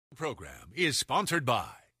program is sponsored by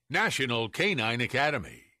National K-9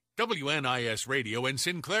 Academy. WNIS Radio and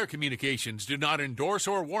Sinclair Communications do not endorse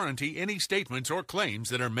or warranty any statements or claims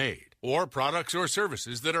that are made, or products or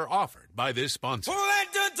services that are offered by this sponsor. Who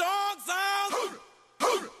let the dogs out?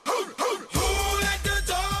 Who let the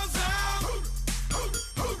dogs out?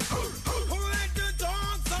 Who let the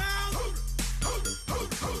dogs out?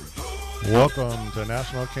 Welcome to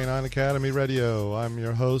National K-9 Academy Radio. I'm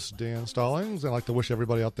your host, Dan Stallings. I'd like to wish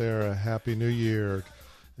everybody out there a Happy New Year.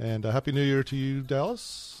 And Happy New Year to you,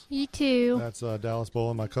 Dallas. You too. That's Dallas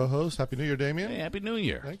Boland, my co-host. Happy New Year, Damien. Hey, Happy New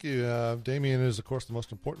Year. Thank you. Damien is, of course, the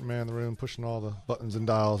most important man in the room, pushing all the buttons and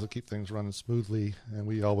dials to keep things running smoothly, and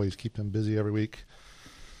we always keep him busy every week.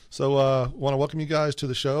 So want to welcome you guys to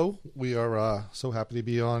the show. We are so happy to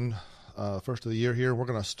be on first of the year here. We're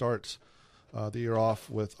going to start the year off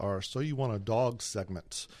with our So You Want a Dog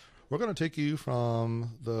segment. We're going to take you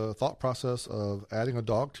from the thought process of adding a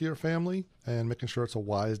dog to your family and making sure it's a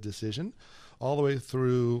wise decision, all the way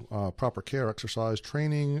through proper care, exercise,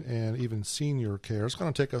 training, and even senior care. It's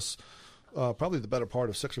going to take us probably the better part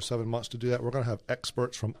of 6 or 7 months to do that. We're going to have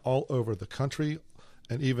experts from all over the country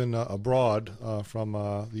and even abroad from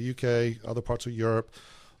the UK, other parts of Europe,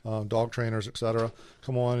 dog trainers, etc.,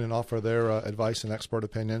 come on and offer their advice and expert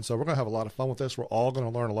opinion. So we're going to have a lot of fun with this. We're all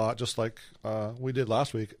going to learn a lot, just like we did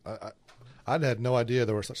last week. I had no idea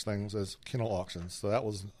there were such things as kennel auctions, so that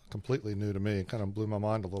was completely new to me. It kind of blew my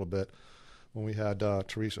mind a little bit when we had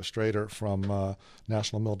Teresa Strader from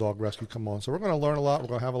National Mill Dog Rescue come on. So we're going to learn a lot. We're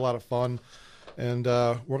going to have a lot of fun. And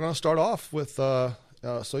we're going to start off with So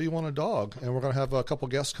You Want a Dog. And we're going to have a couple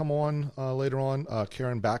guests come on later on.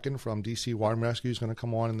 Karin Bakken from DC Weimaraner Rescue is going to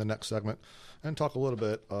come on in the next segment and talk a little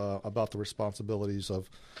bit about the responsibilities of,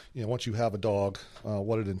 once you have a dog,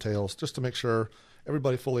 what it entails, just to make sure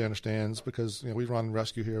everybody fully understands, because we run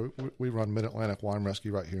rescue here. We run Mid-Atlantic Wine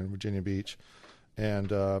Rescue right here in Virginia Beach.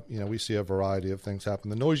 And, we see a variety of things happen.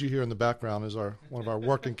 The noise you hear in the background is one of our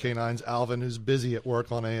working canines, Alvin, who's busy at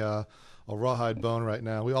work on a rawhide bone right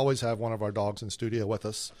now. We always have one of our dogs in studio with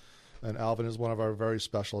us, and Alvin is one of our very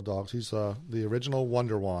special dogs. He's the original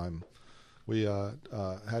Wonder Wime. We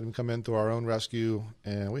had him come in through our own rescue,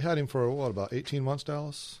 and we had him for, about 18 months,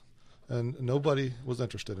 Dallas? And nobody was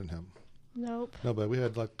interested in him. Nope. Nobody. We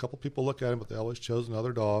had a couple people look at him, but they always chose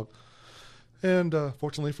another dog. And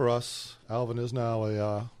fortunately for us, Alvin is now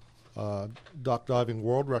a dock diving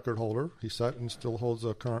world record holder. He set and still holds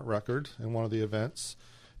a current record in one of the events.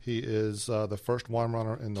 He is the first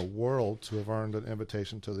Weimaraner in the world to have earned an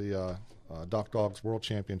invitation to the Dock Dogs World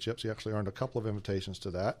Championships. He actually earned a couple of invitations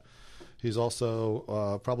to that. He's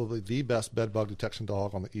also probably the best bedbug detection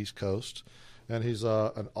dog on the East Coast. And he's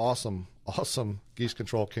an awesome geese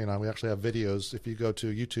control canine. We actually have videos. If you go to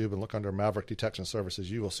YouTube and look under Maverick Detection Services,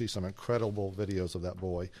 you will see some incredible videos of that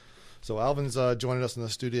boy. So Alvin's joining us in the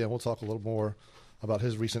studio, and we'll talk a little more about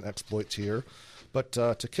his recent exploits here. But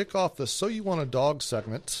to kick off the So You Want a Dog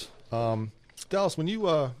segment, Dallas, when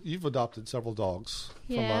you've adopted several dogs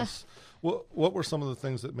from us, what were some of the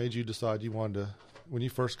things that made you decide you wanted to, when you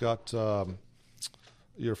first got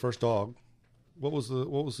your first dog? What was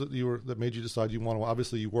it that made you decide you want to?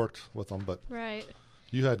 Obviously, you worked with them, but right.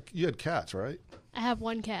 You had cats, right? I have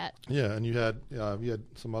one cat. Yeah, and you had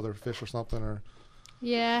some other fish or something, or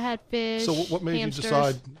yeah, I had fish. So what made hamsters. you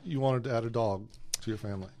decide you wanted to add a dog to your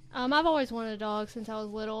family? I've always wanted a dog since I was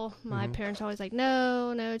little. My parents always like,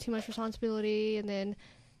 no, too much responsibility. And then,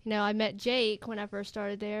 I met Jake when I first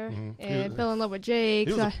started there, and fell in love with Jake.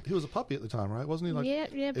 He was a puppy at the time, right? Wasn't he like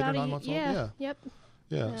yeah, 8 or 9 months old? Yeah, yep.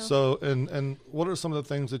 Yeah. So, and what are some of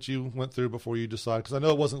the things that you went through before you decided? Because I know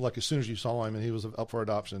it wasn't like as soon as you saw him and he was up for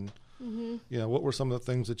adoption. What were some of the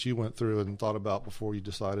things that you went through and thought about before you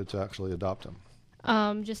decided to actually adopt him?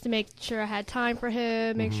 Just to make sure I had time for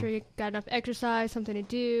him, make sure he got enough exercise, something to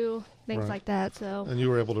do, things like that. So. And you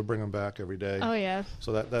were able to bring him back every day. Oh yeah.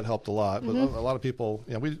 So that helped a lot. But a lot of people,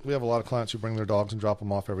 we have a lot of clients who bring their dogs and drop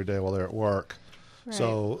them off every day while they're at work. Right.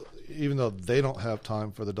 So even though they don't have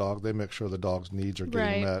time for the dog, they make sure the dog's needs are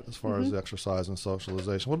getting met as far as the exercise and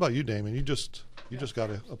socialization. What about you, Damien? You just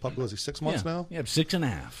got a puppy. Was he 6 months now? Yeah,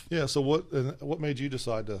 6.5. Yeah. So what made you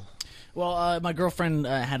decide to? Well, my girlfriend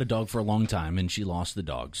had a dog for a long time, and she lost the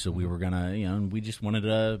dog. So we were gonna, we just wanted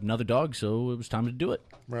another dog, so it was time to do it.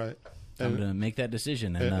 Right. time to make that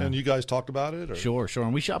decision. And you guys talked about it? Or? Sure.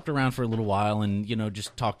 And we shopped around for a little while, and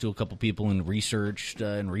just talked to a couple people and researched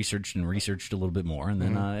a little bit more, and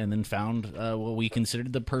then found what we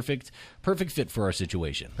considered the perfect fit for our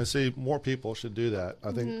situation. And see, more people should do that.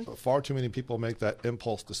 I think far too many people make that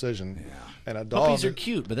impulse decision. Yeah. And a dog, puppies are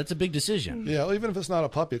cute, but that's a big decision. Yeah, even if it's not a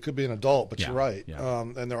puppy, it could be an adult. But you're right. Yeah.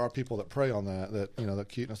 And there are people that prey on that the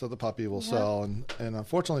cuteness of the puppy will sell, and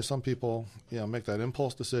unfortunately, some people make that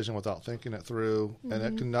impulse decision without thinking it through, and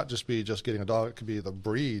it can not just be just getting a dog; it could be the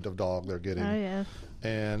breed of dog they're getting. Oh yeah.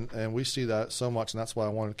 And we see that so much, and that's why I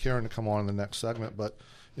wanted Karin to come on in the next segment. But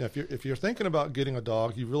if you're thinking about getting a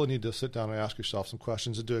dog, you really need to sit down and ask yourself some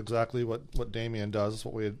questions and do exactly what Damien does. It's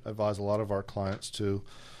what we advise a lot of our clients to,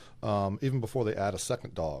 even before they add a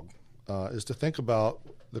second dog, is to think about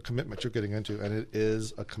the commitment you're getting into, and it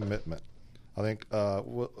is a commitment. I think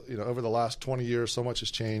over the last 20 years, so much has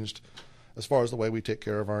changed as far as the way we take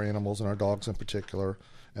care of our animals and our dogs in particular.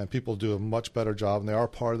 And people do a much better job, and they are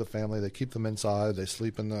part of the family. They keep them inside. They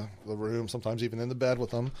sleep in the room, sometimes even in the bed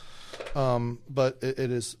with them. But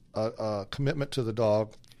it is a commitment to the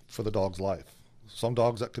dog for the dog's life. Some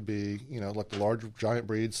dogs that could be, like the large giant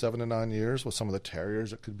breeds, 7 to 9 years. With some of the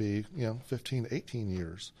terriers, it could be, 15 to 18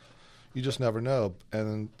 years. You just never know.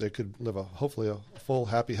 And they could live hopefully a full,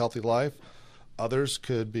 happy, healthy life. Others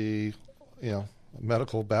could be,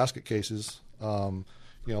 medical basket cases.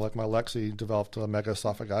 Like my Lexi developed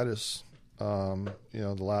megaesophagitis.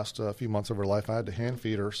 The last few months of her life, I had to hand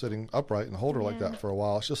feed her sitting upright and hold her like that for a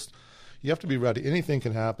while. It's just, you have to be ready. Anything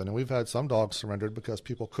can happen. And we've had some dogs surrendered because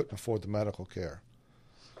people couldn't afford the medical care.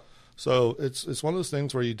 So it's one of those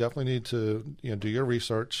things where you definitely need to, do your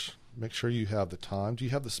research, make sure you have the time. Do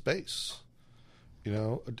you have the space?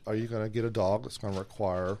 Are you going to get a dog that's going to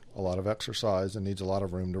require a lot of exercise and needs a lot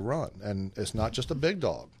of room to run? And it's not just a big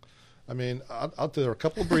dog. I mean, there are a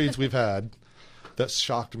couple of breeds we've had that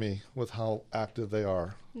shocked me with how active they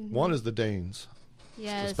are. Mm-hmm. One is the Danes.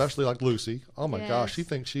 Yes. Especially like Lucy. Oh, my gosh. She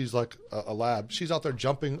thinks she's like a lab. She's out there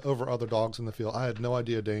jumping over other dogs in the field. I had no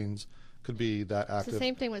idea Danes could be that active. It's the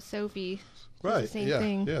same thing with Sophie. Right. The same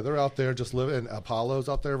thing. Yeah, they're out there just living. And Apollo's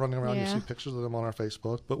out there running around. You see pictures of them on our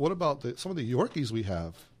Facebook. But what about some of the Yorkies we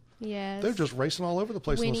have? Yes. They're just racing all over the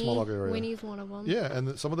place in the small dog area. Winnie's one of them. Yeah,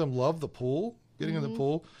 and some of them love the pool, getting in the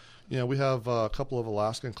pool. We have a couple of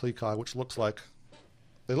Alaskan Klekai, which look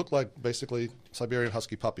like basically Siberian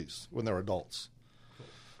Husky puppies when they're adults.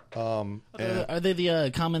 Are they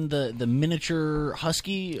the common the miniature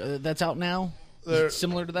Husky that's out now? They're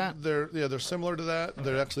similar to that. They're similar to that.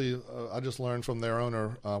 They're actually I just learned from their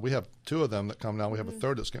owner. We have 2 of them that come now. We have a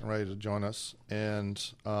third that's getting ready to join us, and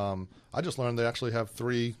I just learned they actually have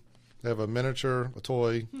 3. They have a miniature, a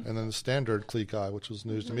toy, and then the standard Klekai, which was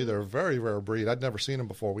news to me. They're a very rare breed. I'd never seen them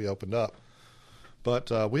before we opened up. But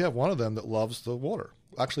we have one of them that loves the water,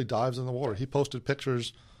 actually dives in the water. He posted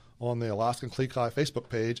pictures on the Alaskan Klekai Facebook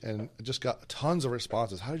page and just got tons of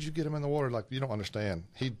responses. How did you get him in the water? Like, you don't understand.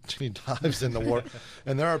 He dives in the water.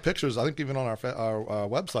 And there are pictures, I think even on our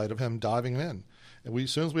website, of him diving in. And as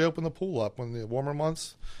soon as we open the pool up, when the warmer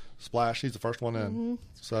months, splash, he's the first one in. Mm-hmm.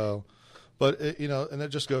 So... But, and it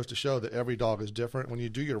just goes to show that every dog is different. When you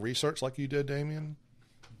do your research like you did, Damien,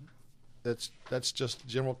 that's just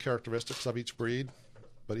general characteristics of each breed.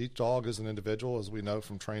 But each dog is an individual, as we know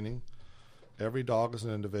from training. Every dog is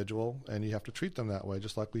an individual, and you have to treat them that way.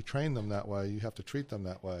 Just like we train them that way, you have to treat them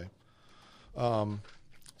that way.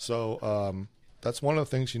 So that's one of the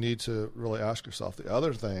things you need to really ask yourself. The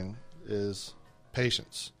other thing is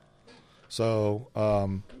patience. So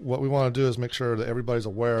what we want to do is make sure that everybody's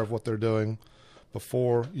aware of what they're doing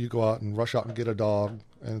before you go out and rush out and get a dog,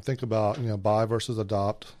 and think about, buy versus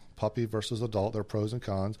adopt, puppy versus adult. There are pros and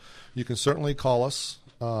cons. You can certainly call us,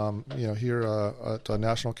 here at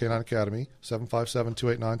National K-9 Academy,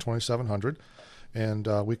 757-289-2700, and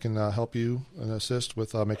we can help you and assist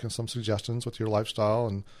with making some suggestions with your lifestyle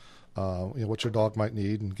and what your dog might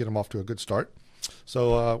need, and get them off to a good start.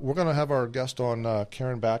 So we're going to have our guest on,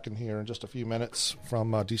 Karin Bakken, here in just a few minutes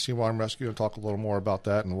from DC Wine Rescue, and talk a little more about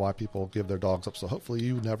that and why people give their dogs up. So hopefully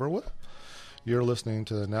you never will. You're listening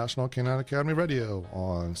to National K-9 Academy Radio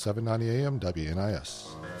on 790 AM WNIS.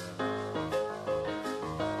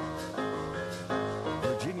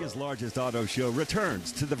 America's largest auto show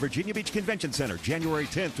returns to the Virginia Beach Convention Center January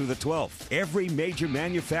 10th through the 12th. Every major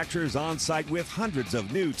manufacturer is on site with hundreds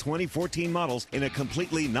of new 2014 models in a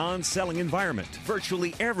completely non-selling environment.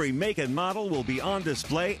 Virtually every make and model will be on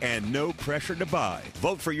display and no pressure to buy.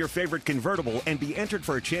 Vote for your favorite convertible and be entered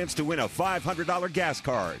for a chance to win a $500 gas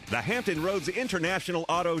card. The Hampton Roads International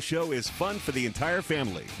Auto Show is fun for the entire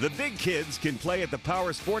family. The big kids can play at the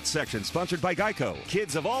Power Sports section sponsored by Geico.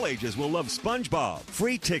 Kids of all ages will love SpongeBob.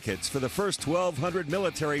 Free tickets for the first 1,200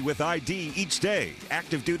 military with ID each day.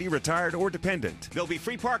 Active duty, retired, or dependent. There'll be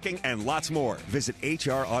free parking and lots more. Visit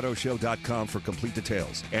hrautoshow.com for complete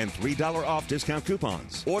details and $3 off discount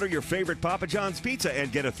coupons. Order your favorite Papa John's pizza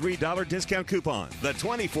and get a $3 discount coupon. The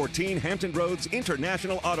 2014 Hampton Roads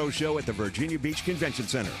International Auto Show at the Virginia Beach Convention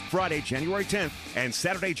Center. Friday, January 10th and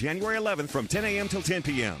Saturday, January 11th from 10 a.m. till 10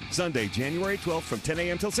 p.m. Sunday, January 12th from 10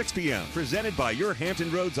 a.m. till 6 p.m. Presented by your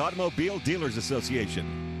Hampton Roads Automobile Dealers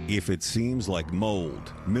Association. If it seems like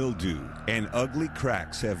mold, mildew, and ugly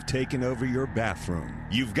cracks have taken over your bathroom,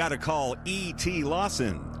 you've got to call E.T.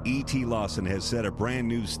 Lawson. E.T. Lawson has set a brand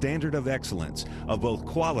new standard of excellence of both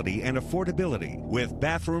quality and affordability with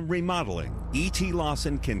bathroom remodeling. E.T.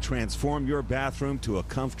 Lawson can transform your bathroom to a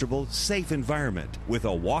comfortable, safe environment with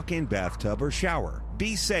a walk-in bathtub or shower.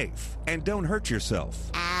 Be safe and don't hurt yourself.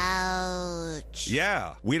 Ouch.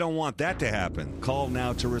 Yeah, we don't want that to happen. Call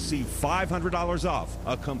now to receive $500 off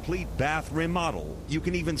a complete bath remodel. You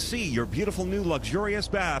can even see your beautiful new luxurious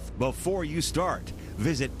bath before you start.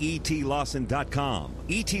 Visit etlawson.com.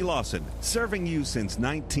 E.T. Lawson, serving you since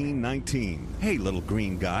 1919. Hey, little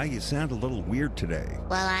green guy, you sound a little weird today.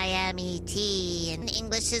 Well, I am E.T., and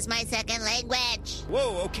English is my second language.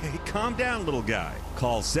 Whoa, okay, calm down, little guy.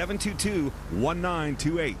 Call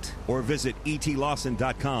 722-1928 or visit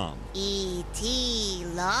etlawson.com. E.T.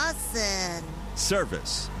 Lawson.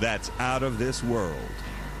 Service that's out of this world.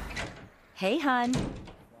 Hey, hon.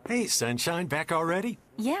 Hey, sunshine, back already?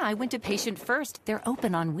 Yeah, I went to Patient First. They're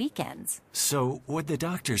open on weekends. So, what'd the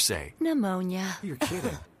doctor say? Pneumonia. You're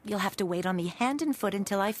kidding. You'll have to wait on me hand and foot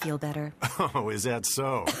until I feel better. Oh, is that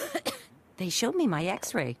so? They showed me my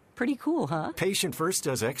x-ray. Pretty cool, huh? Patient First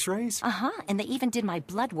does x-rays? Uh-huh, and they even did my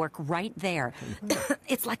blood work right there.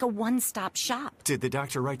 It's like a one-stop shop. Did the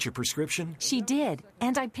doctor write your prescription? She did,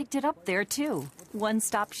 and I picked it up there, too.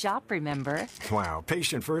 One-stop shop, remember? Wow,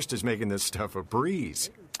 Patient First is making this stuff a breeze.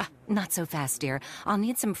 Not so fast, dear. I'll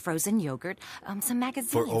need some frozen yogurt, some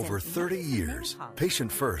magazines. For over 30 years,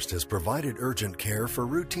 Patient First has provided urgent care for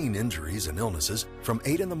routine injuries and illnesses from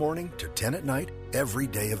 8 in the morning to 10 at night every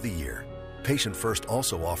day of the year. Patient First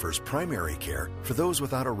also offers primary care for those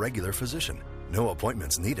without a regular physician. No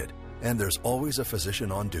appointments needed, and there's always a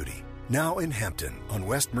physician on duty. Now in Hampton on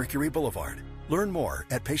West Mercury Boulevard. Learn more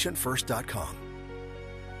at patientfirst.com.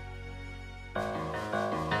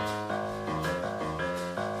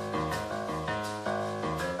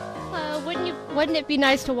 Wouldn't it be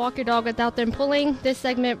nice to walk your dog without them pulling? This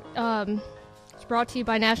segment is brought to you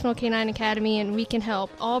by National K-9 Academy, and we can help.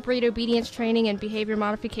 All breed obedience training and behavior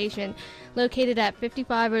modification. Located at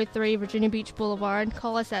 5503 Virginia Beach Boulevard.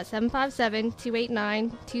 Call us at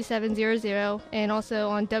 757-289-2700 and also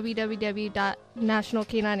on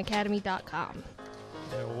www.nationalk9academy.com.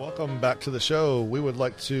 Welcome back to the show. We would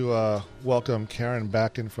like to welcome Karin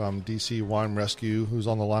Bakken from DC Wine Rescue, who's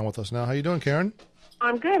on the line with us now. How you doing, Karin?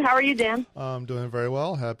 I'm good. How are you, Dan? I'm doing very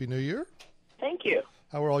well. Happy New Year. Thank you.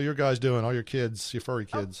 How are all your guys doing, all your kids, your furry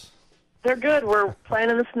kids? They're good. We're playing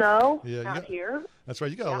in the snow out here. That's right.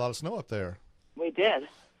 You got a lot of snow up there. We did.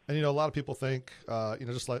 And, a lot of people think,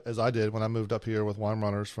 just like as I did when I moved up here with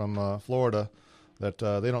Weimaraners from Florida, that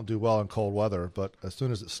they don't do well in cold weather. But as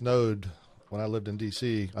soon as it snowed when I lived in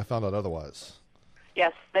D.C., I found out otherwise.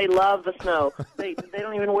 Yes, they love the snow. They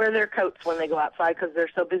don't even wear their coats when they go outside because they're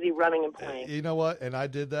so busy running and playing. You know what? And I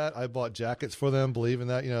did that. I bought jackets for them, believing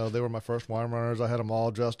that, they were my first Weimaraners. I had them all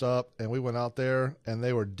dressed up, and we went out there, and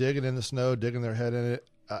they were digging in the snow, digging their head in it.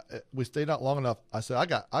 We stayed out long enough. I said, I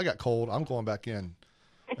got cold. I'm going back in.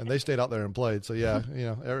 And they stayed out there and played. So, yeah,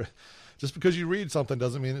 just because you read something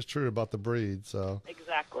doesn't mean it's true about the breed. So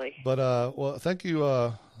exactly. But, well, thank you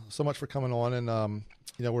so much for coming on. And,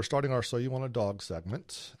 we're starting our So You Want a Dog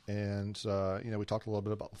segment, and, we talked a little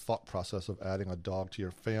bit about the thought process of adding a dog to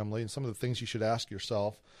your family and some of the things you should ask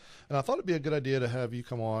yourself. And I thought it'd be a good idea to have you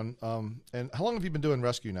come on. And how long have you been doing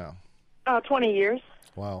rescue now? 20 years.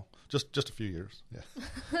 Wow. Just a few years. Yeah.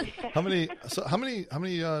 How many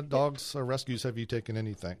dogs or rescues have you taken in,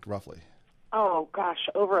 you think, roughly? Oh, gosh,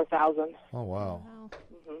 over 1,000. Oh, wow.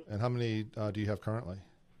 Mm-hmm. And how many do you have currently?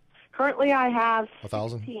 Currently, I have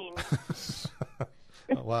 1,000? 16.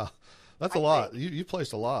 Oh, wow. That's a lot. You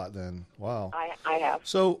placed a lot then. Wow. I have.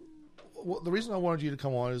 So the reason I wanted you to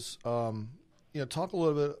come on is, talk a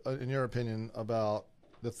little bit, in your opinion, about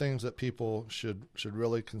the things that people should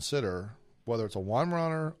really consider, whether it's a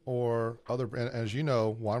Weimaraner or other. And as you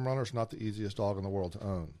know, Weimaraner is not the easiest dog in the world to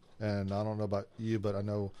own. And I don't know about you, but I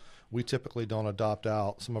know we typically don't adopt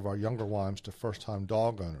out some of our younger Weims to first-time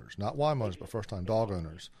dog owners. Not Weimaraners, but first-time dog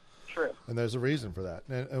owners. True. And there's a reason for that.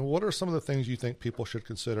 And what are some of the things you think people should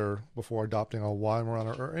consider before adopting a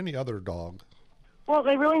Weimaraner or any other dog? Well,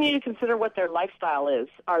 they really need to consider what their lifestyle is.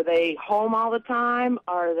 Are they home all the time?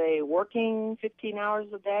 Are they working 15 hours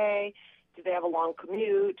a day? Do they have a long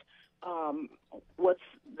commute? What's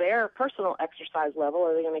their personal exercise level?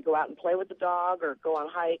 Are they going to go out and play with the dog or go on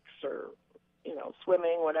hikes or,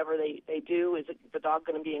 swimming, whatever they do? Is the dog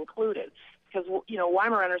going to be included? Because,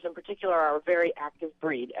 Weimaraners in particular are a very active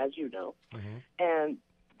breed, as you know, and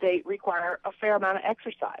they require a fair amount of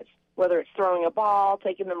exercise, whether it's throwing a ball,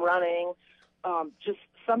 taking them running, just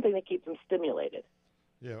something to keep them stimulated.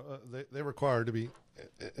 Yeah, they require to be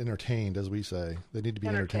entertained, as we say. They need to be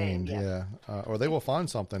entertained, yeah. Or they will find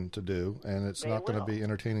something to do, and it's not going to be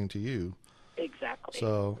entertaining to you. Exactly.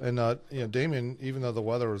 So, and Damien, even though the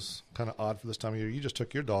weather is kind of odd for this time of year, you just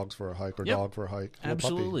took your dogs for a hike or dog for a hike.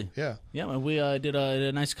 Absolutely. Yeah. Yeah, we did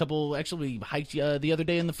a nice couple. Actually, we hiked the other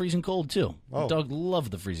day in the freezing cold too. Oh. The dog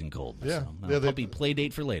loved the freezing cold. Yeah. So, puppy play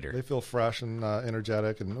date for later. They feel fresh and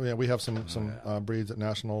energetic, and we have some breeds at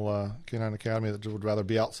National K-9 Academy that would rather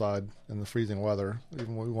be outside in the freezing weather,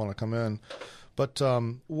 even when we want to come in. But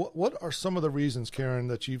what are some of the reasons, Karin,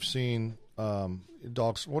 that you've seen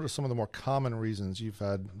dogs? What are some of the more common reasons you've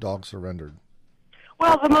had dogs surrendered?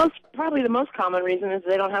 Well, probably the most common reason is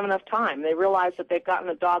they don't have enough time. They realize that they've gotten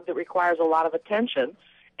a dog that requires a lot of attention,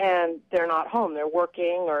 and they're not home. They're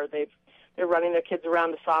working, or they're running their kids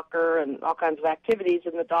around to soccer and all kinds of activities,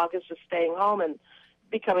 and the dog is just staying home and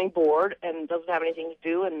becoming bored and doesn't have anything to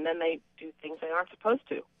do, and then they do things they aren't supposed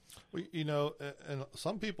to. Well, and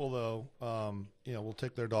some people, though, will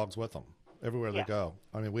take their dogs with them everywhere they go.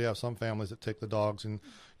 I mean, we have some families that take the dogs, and,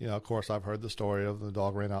 of course, I've heard the story of the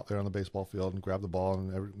dog ran out there on the baseball field and grabbed the ball,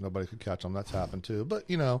 and nobody could catch them. That's happened, too. But,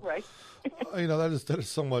 right. that is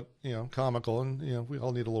somewhat, comical, and, we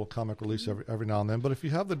all need a little comic release every now and then. But if you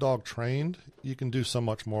have the dog trained, you can do so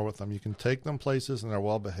much more with them. You can take them places, and they're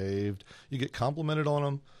well-behaved. You get complimented on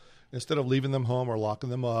them, instead of leaving them home or locking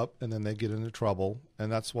them up, and then they get into trouble.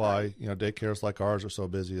 And that's why, daycares like ours are so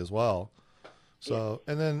busy as well. So,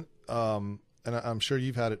 and then, and I'm sure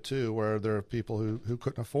you've had it too, where there are people who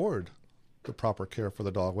couldn't afford the proper care for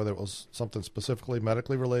the dog, whether it was something specifically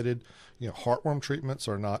medically related. Heartworm treatments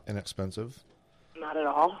are not inexpensive. Not at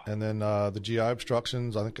all. And then the GI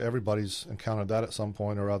obstructions, I think everybody's encountered that at some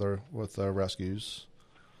point or other with rescues.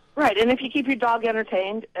 Right, and if you keep your dog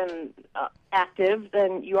entertained and active,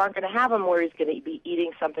 then you aren't going to have him where he's going to be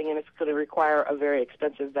eating something and it's going to require a very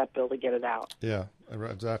expensive vet bill to get it out. Yeah,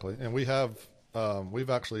 exactly. And we've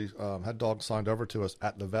actually had dogs signed over to us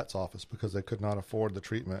at the vet's office because they could not afford the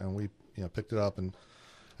treatment, and we picked it up and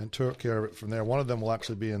took care of it from there. One of them will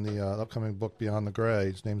actually be in the upcoming book Beyond the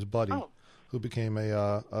Gray. His name's Buddy. Who became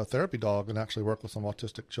a therapy dog and actually worked with some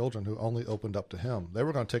autistic children who only opened up to him. They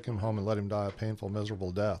were going to take him home and let him die a painful,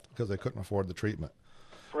 miserable death because they couldn't afford the treatment.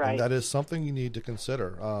 Right. And that is something you need to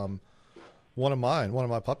consider. One of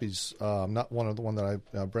my puppies, not one of the one that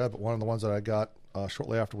I bred, but one of the ones that I got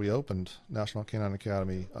shortly after we opened National K-9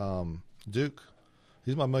 Academy, Duke,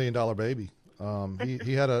 he's my $1 million baby.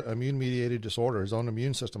 He had an immune-mediated disorder. His own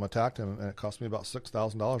immune system attacked him, and it cost me about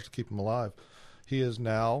 $6,000 to keep him alive. He is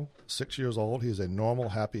now 6 years old. He is a normal,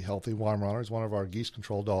 happy, healthy Weimaraner. He's one of our geese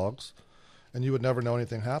control dogs. And you would never know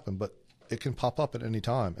anything happened, but it can pop up at any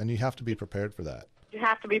time, and you have to be prepared for that. You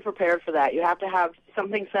have to be prepared for that. You have to have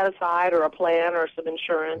something set aside or a plan or some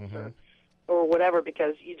insurance or whatever,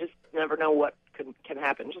 because you just never know what can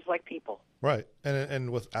happen, just like people. Right. And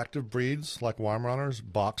with active breeds like Weimaraners,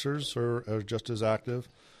 boxers are just as active.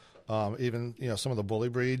 Even, some of the bully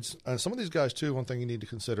breeds. And some of these guys, too, one thing you need to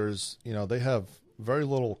consider is, they have very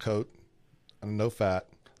little coat and no fat.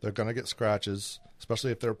 They're going to get scratches,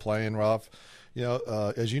 especially if they're playing rough.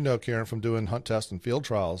 As you know, Karin, from doing hunt tests and field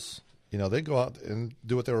trials, they go out and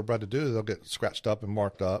do what they were bred to do. They'll get scratched up and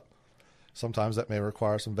marked up. Sometimes that may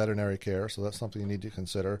require some veterinary care, so that's something you need to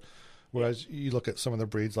consider. Whereas you look at some of the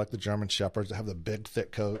breeds like the German Shepherds that have the big,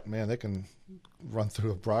 thick coat, man, they can run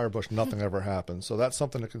through a briar bush, nothing ever happens. So that's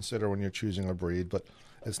something to consider when you're choosing a breed. But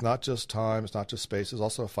it's not just time, it's not just space, it's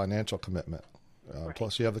also a financial commitment. Right.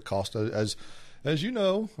 Plus you have the cost, as you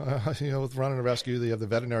know, with running a rescue, you have the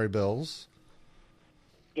veterinary bills.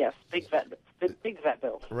 Yes, big vet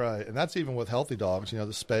bills. Right, and that's even with healthy dogs.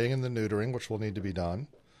 The spaying and the neutering, which will need to be done.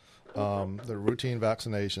 The routine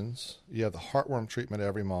vaccinations. You have the heartworm treatment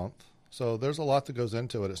every month. So there's a lot that goes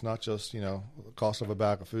into it. It's not just the cost of a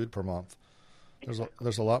bag of food per month.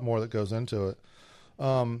 There's a lot more that goes into it.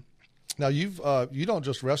 Now you don't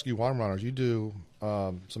just rescue Weimaraners. You do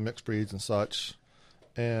some mixed breeds and such.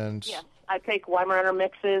 And yes, I take Weimaraner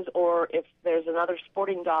mixes, or if there's another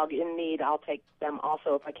sporting dog in need, I'll take them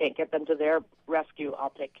also. If I can't get them to their rescue, I'll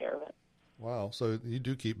take care of it. Wow, so you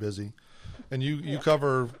do keep busy. And you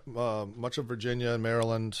cover much of Virginia and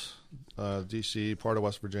Maryland, D.C., part of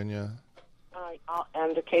West Virginia.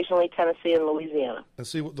 And occasionally Tennessee and Louisiana. And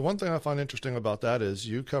see, the one thing I find interesting about that is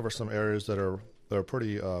you cover some areas that are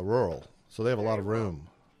pretty rural, so they have a lot of room,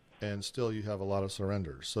 and still you have a lot of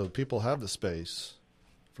surrenders. So people have the space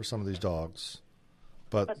for some of these dogs,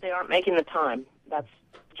 but they aren't making the time. That's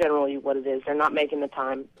generally what it is. They're not making the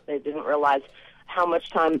time. They didn't realize how much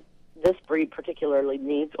time this breed particularly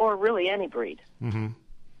needs, or really any breed. Mm-hmm.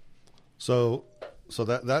 So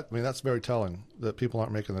that's very telling that people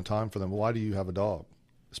aren't making the time for them. Why do you have a dog?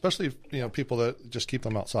 Especially people that just keep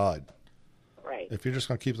them outside. Right. If you're just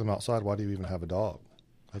going to keep them outside, why do you even have a dog?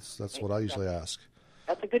 That's what I usually ask.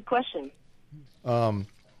 That's a good question. And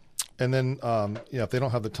then if they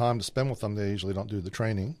don't have the time to spend with them, they usually don't do the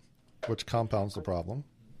training, which compounds the problem.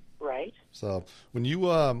 Right. So when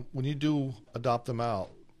you do adopt them out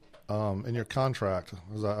in your contract,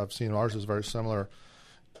 as I've seen, ours is very similar.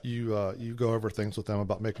 You go over things with them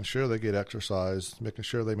about making sure they get exercise, making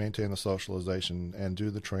sure they maintain the socialization, and do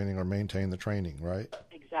the training or maintain the training, right?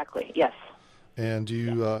 Exactly. Yes. And do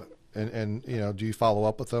you do you follow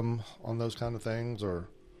up with them on those kind of things, or?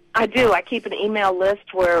 I do. I keep an email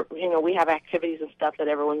list where we have activities and stuff that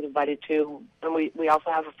everyone's invited to, and we also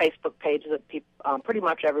have a Facebook page that pretty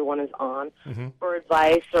much everyone is on for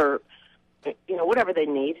advice or whatever they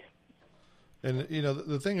need. And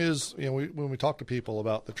the thing is, when we talk to people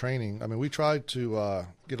about the training, I mean, we try to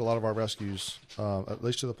get a lot of our rescues at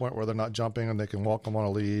least to the point where they're not jumping and they can walk them on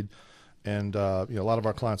a lead. And a lot of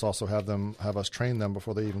our clients also have us train them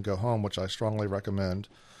before they even go home, which I strongly recommend.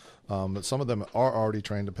 But some of them are already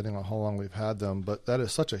trained, depending on how long we've had them. But that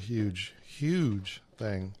is such a huge, huge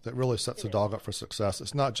thing that really sets a dog up for success.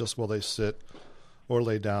 It's not just will they sit or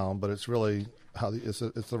lay down, but it's really it's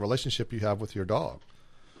the relationship you have with your dog.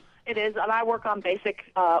 It is, and I work on basic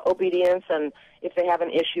obedience, and if they have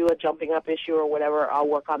an issue, a jumping up issue or whatever, I'll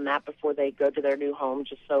work on that before they go to their new home,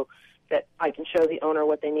 just so that I can show the owner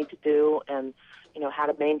what they need to do and, how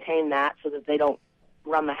to maintain that so that they don't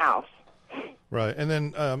run the house. Right, and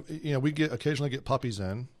then, we occasionally get puppies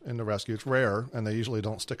in the rescue. It's rare, and they usually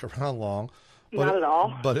don't stick around long. Not at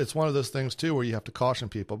all. But it's one of those things, too, where you have to caution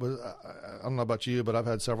people. But I don't know about you, but I've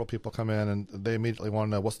had several people come in, and they immediately want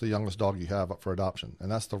to know, what's the youngest dog you have up for adoption? And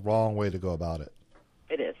that's the wrong way to go about it.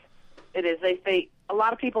 It is. It is. A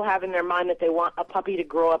lot of people have in their mind that they want a puppy to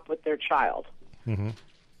grow up with their child. Mm-hmm.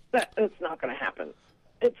 It's not going to happen.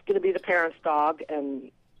 It's going to be the parent's dog,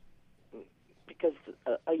 and because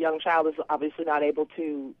a young child is obviously not able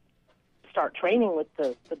to start training with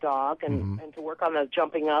the dog and to work on the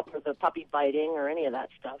jumping up or the puppy biting or any of that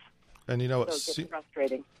stuff. And so it gets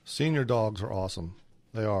frustrating. Senior dogs are awesome.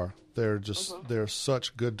 They are. They're just they're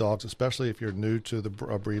such good dogs, especially if you're new to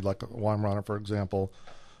a breed like a Weimaraner, for example,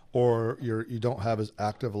 or you don't have as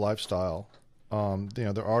active a lifestyle.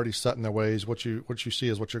 They're already set in their ways. What you see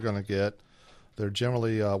is what you're going to get. They're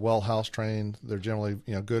generally well house trained. They're generally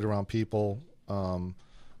good around people.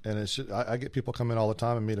 And it's just, I get people come in all the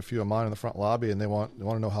time and meet a few of mine in the front lobby, and they want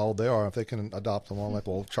to know how old they are, if they can adopt them. I'm like,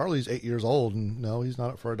 well, Charlie's 8 years old, and no, he's not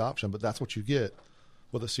up for adoption. But that's what you get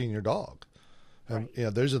with a senior dog. And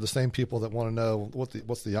those are the same people that want to know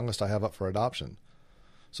what's the youngest I have up for adoption.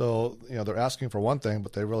 So they're asking for one thing,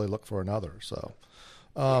 but they really look for another. So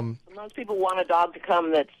most people want a dog to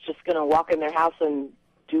come that's just going to walk in their house and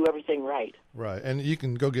do everything right. Right, and you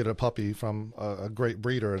can go get a puppy from a great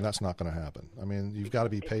breeder, and that's not going to happen. I mean, you've got to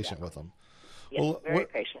be patient with them. Yes, very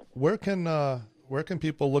patient. Where can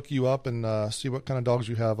people look you up and see what kind of dogs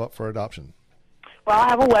you have up for adoption? Well, I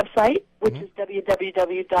have a website, which is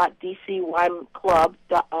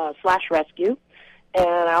www.dcweimclub.com/rescue, and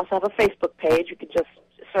I also have a Facebook page. You can just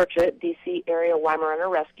search it, DC Area Weimaraner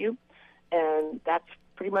Rescue, and that's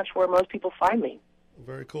pretty much where most people find me.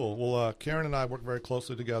 Very cool. Well, Karin and I work very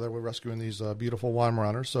closely together. We're rescuing these beautiful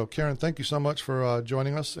Weimaraners. So, Karin, thank you so much for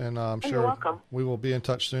joining us, and I'm sure you're welcome. We will be in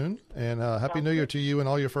touch soon. And Happy New Year to you and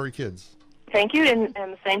all your furry kids. Thank you, and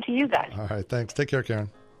the same to you guys. All right, thanks. Take care, Karin.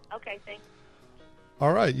 Okay, thanks.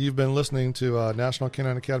 All right, you've been listening to National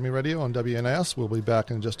K-9 Academy Radio on WNS. We'll be back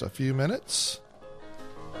in just a few minutes.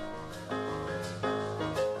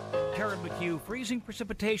 Karin McHugh. Freezing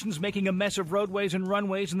precipitation's making a mess of roadways and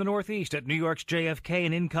runways in the Northeast. At New York's JFK,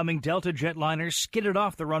 an incoming Delta jetliner skidded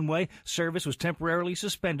off the runway. Service was temporarily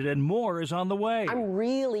suspended, and more is on the way. I'm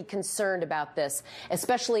really concerned about this,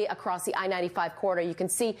 especially across the I-95 corridor. You can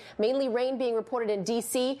see mainly rain being reported in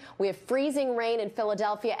D.C. We have freezing rain in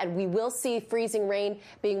Philadelphia, and we will see freezing rain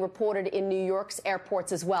being reported in New York's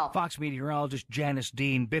airports as well. Fox meteorologist Janice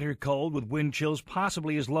Dean. Bitter cold with wind chills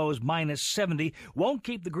possibly as low as minus 70 won't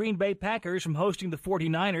keep the Green Bay Packers from hosting the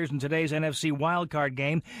 49ers in today's NFC wildcard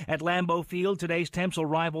game. At Lambeau Field, today's temps will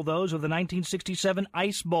rival those of the 1967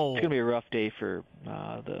 Ice Bowl. It's going to be a rough day for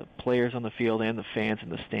the players on the field and the fans in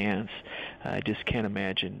the stands. I just can't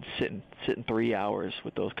imagine sitting 3 hours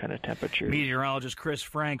with those kind of temperatures. Meteorologist Chris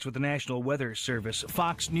Franks with the National Weather Service.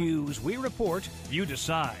 Fox News, we report, you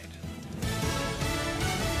decide.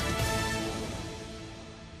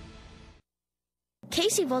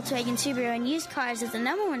 Casey Volkswagen Subaru and used cars is the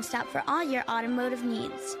 #1 stop for all your automotive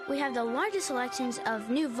needs. We have the largest selections of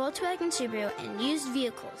new Volkswagen Subaru and used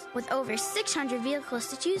vehicles, with over 600 vehicles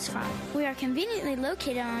to choose from. We are conveniently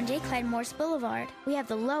located on J. Clyde Morse Boulevard. We have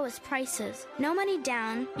the lowest prices. No money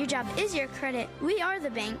down. Your job is your credit. We are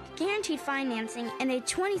the bank. Guaranteed financing and a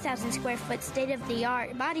 20,000 square foot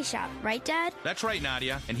state-of-the-art body shop. Right, Dad? That's right,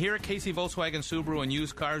 Nadia. And here at Casey Volkswagen Subaru and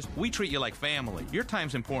used cars, we treat you like family. Your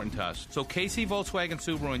time's important to us. So Casey Volkswagen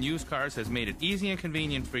Subaru and used cars has made it easy and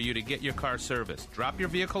convenient for you to get your car serviced. Drop your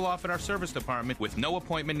vehicle off at our service department with no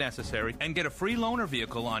appointment necessary and get a free loaner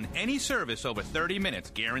vehicle on any service over 30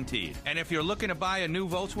 minutes guaranteed. And if you're looking to buy a new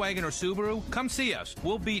Volkswagen or Subaru, come see us.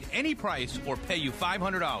 We'll beat any price or pay you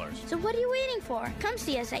 $500. So what are you waiting for? Come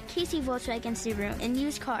see us at Casey Volkswagen Subaru and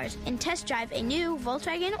used cars and test drive a new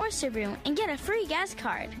Volkswagen or Subaru and get a free gas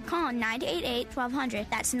card. Call 988-1200.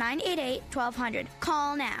 That's 988-1200.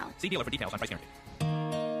 Call now. See dealer for details on price guarantee.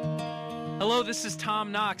 Hello, this is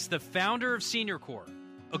Tom Knox, the founder of Senior Corps.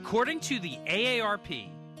 According to the AARP,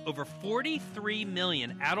 over 43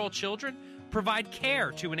 million adult children provide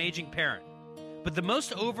care to an aging parent. But the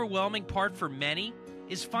most overwhelming part for many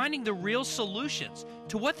is finding the real solutions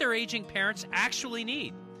to what their aging parents actually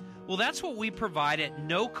need. Well, that's what we provide at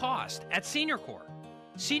no cost at Senior Corps.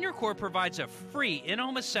 Senior Corps provides a free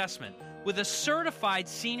in-home assessment with a certified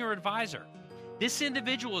senior advisor. This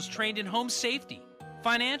individual is trained in home safety,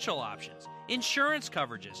 financial options, insurance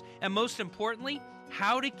coverages, and most importantly,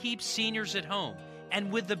 how to keep seniors at home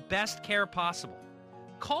and with the best care possible.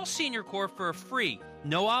 Call Senior Corps for a free,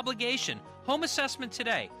 no obligation home assessment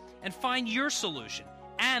today and find your solution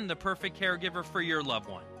and the perfect caregiver for your loved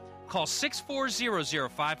one. Call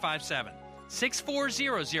 640-0557,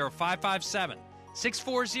 640-0557,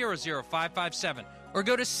 640-0557, or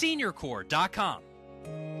go to seniorcorps.com.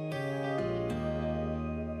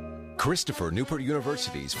 Christopher Newport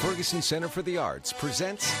University's Ferguson Center for the Arts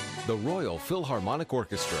presents the Royal Philharmonic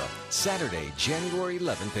Orchestra, Saturday, January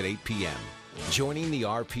 11th at 8 p.m. Joining the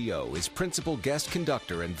RPO is principal guest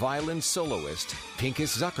conductor and violin soloist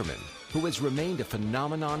Pinchas Zuckerman, who has remained a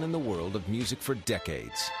phenomenon in the world of music for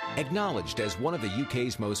decades. Acknowledged as one of the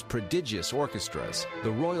UK's most prodigious orchestras,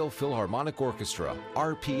 the Royal Philharmonic Orchestra,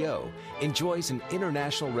 RPO, enjoys an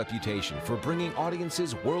international reputation for bringing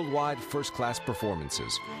audiences worldwide first-class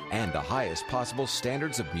performances and the highest possible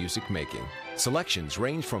standards of music making. Selections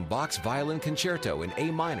range from Bach's Violin Concerto in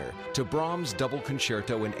A minor to Brahms' Double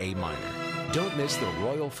Concerto in A minor. Don't miss the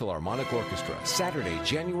Royal Philharmonic Orchestra, Saturday,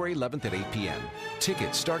 January 11th at 8 p.m.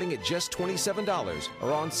 Tickets starting at just $27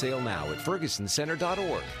 are on sale now at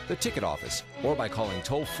fergusoncenter.org, the ticket office, or by calling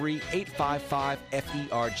toll-free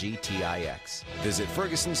 855-FERGTIX. Visit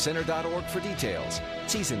fergusoncenter.org for details.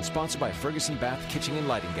 Season sponsored by Ferguson Bath Kitchen and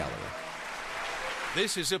Lighting Gallery.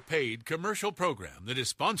 This is a paid commercial program that is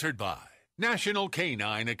sponsored by National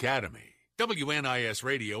K-9 Academy. WNIS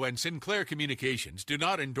Radio and Sinclair Communications do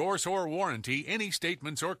not endorse or warranty any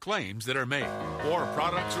statements or claims that are made, or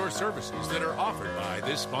products or services that are offered by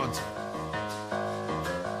this sponsor.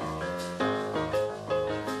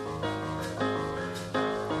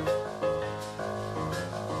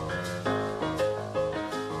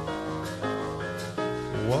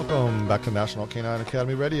 Welcome back to National K-9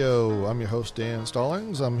 Academy Radio. I'm your host, Dan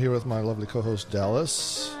Stallings. I'm here with my lovely co-host,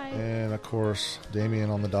 Dallas. Hi. And, of course, Damien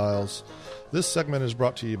on the dials. This segment is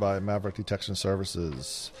brought to you by Maverick Detection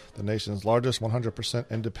Services, the nation's largest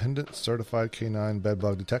 100% independent certified K-9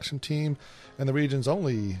 bedbug detection team and the region's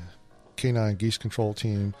only K-9 geese control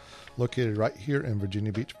team located right here in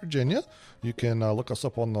Virginia Beach, Virginia. You can look us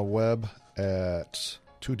up on the web at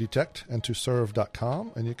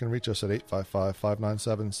todetectandtoserve.com, and you can reach us at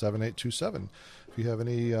 855-597-7827. If you have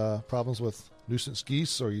any problems with nuisance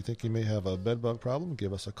geese or you think you may have a bedbug problem,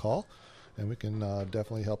 give us a call. and we can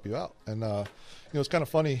definitely help you out. And it's kind of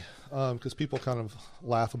funny because people kind of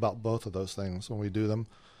laugh about both of those things when we do them.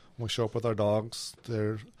 When we show up with our dogs,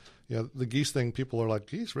 the geese thing, people are like,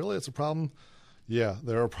 geese, really? It's a problem? Yeah,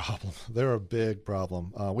 they're a problem. They're a big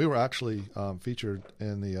problem. We were actually featured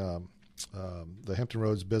in the Hampton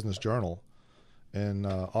Roads Business Journal in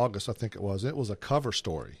August, I think it was. It was a cover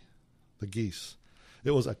story, the geese.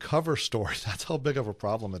 It was a cover story. That's how big of a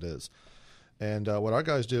problem it is. And what our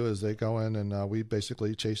guys do is they go in and we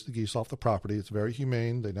basically chase the geese off the property. It's very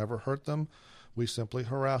humane. They never hurt them. We simply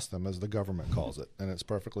harass them, as the government calls it. And it's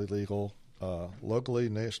perfectly legal. Locally,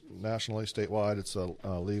 nationally, statewide, it's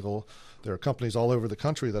legal. There are companies all over the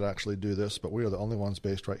country that actually do this, but we are the only ones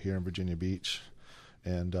based right here in Virginia Beach.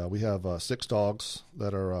 And we have 6 dogs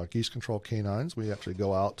that are geese control K-9s. We actually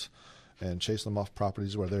go out and chase them off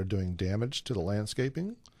properties where they're doing damage to the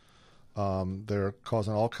landscaping. They're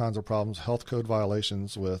causing all kinds of problems, health code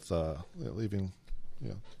violations with leaving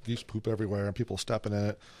geese poop everywhere and people stepping in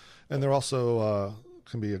it. And they're also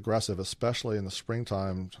can be aggressive, especially in the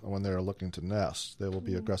springtime when they're looking to nest. They will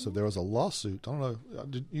be aggressive. There was a lawsuit. I don't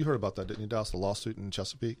know. You heard about that, didn't you, Dallas? The lawsuit in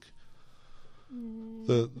Chesapeake? I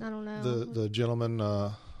don't know. The gentleman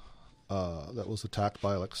that was attacked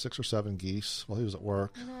by like 6 or 7 geese while he was at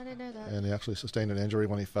work. No, I didn't know that. And he actually sustained an injury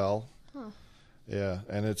when he fell. Huh. Yeah,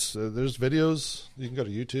 and it's there's videos. You can go to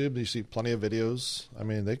YouTube. You see plenty of videos. I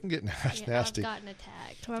mean, they can get nasty. I've gotten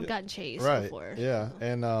attacked. Or I've gotten chased right. before. Yeah,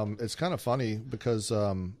 and it's kind of funny because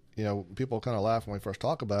people kind of laugh when we first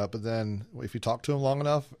talk about it, but then if you talk to them long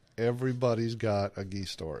enough, everybody's got a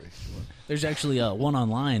geese story. There's actually one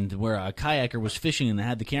online where a kayaker was fishing and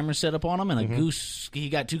had the camera set up on him, and a goose, he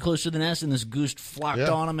got too close to the nest, and this goose flocked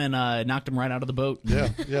on him and knocked him right out of the boat. Yeah,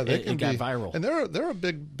 it got viral. And they're a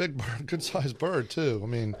big bird, good sized bird too. I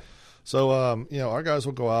mean, so our guys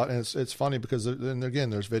will go out, and it's funny because and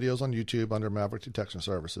again, there's videos on YouTube under Maverick Detection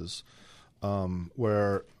Services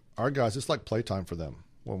where our guys, it's like playtime for them.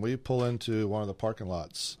 When we pull into one of the parking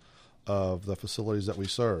lots of the facilities that we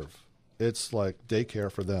serve, it's like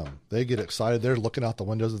daycare for them. They get excited. They're looking out the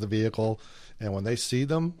windows of the vehicle, and when they see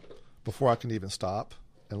them, before I can even stop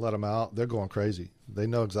and let them out, they're going crazy. They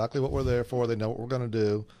know exactly what we're there for. They know what we're going to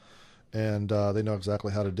do, and they know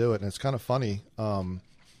exactly how to do it. And it's kind of funny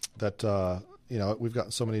that we've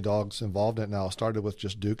gotten so many dogs involved in it now. It started with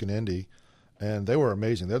just Duke and Indy, and they were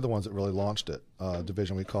amazing. They're the ones that really launched it,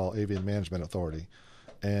 division we call Avian Management Authority.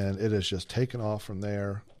 And it has just taken off from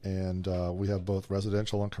there. And we have both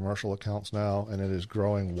residential and commercial accounts now, and it is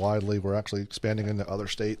growing widely. We're actually expanding into other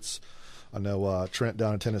states. I know Trent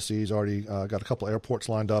down in Tennessee has already got a couple airports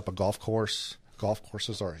lined up, a golf course. Golf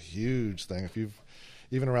courses are a huge thing.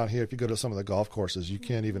 Even around here, if you go to some of the golf courses, you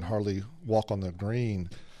can't even hardly walk on the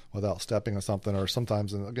green without stepping on something. Or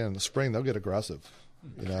sometimes, again, in the spring, they'll get aggressive.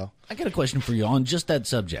 I got a question for you on just that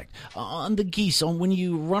subject. On the geese, when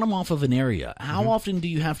you run them off of an area, how often do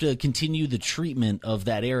you have to continue the treatment of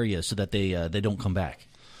that area so that they don't come back?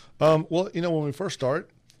 Well, when we first start,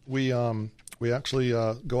 we actually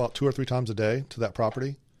go out 2 or 3 times a day to that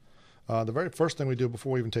property. The very first thing we do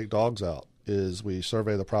before we even take dogs out is we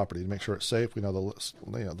survey the property to make sure it's safe. We know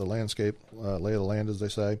the landscape, lay of the land, as they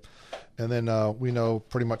say. And then we know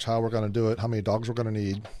pretty much how we're going to do it, how many dogs we're going to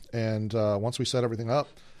need. And once we set everything up,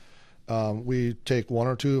 we take 1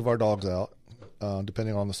 or 2 of our dogs out,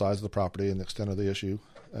 depending on the size of the property and the extent of the issue,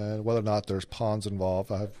 and whether or not there's ponds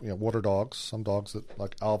involved. I have water dogs, some dogs that,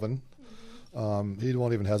 like Alvin, he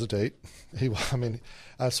won't even hesitate.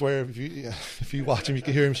 I swear, if you watch him, you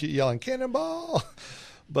can hear him yelling, "Cannonball!"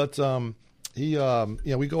 But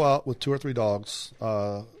we go out with 2 or 3 dogs, 2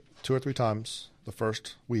 or 3 times the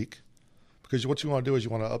first week, because what you want to do is you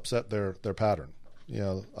want to upset their pattern.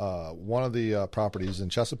 One of the properties in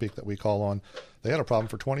Chesapeake that we call on, they had a problem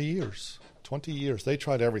for 20 years. 20 years. They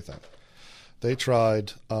tried everything. They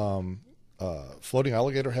tried floating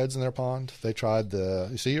alligator heads in their pond. They tried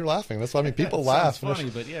you see, you're laughing. That's what I mean. People laugh. Funny,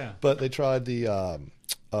 but yeah. But they tried the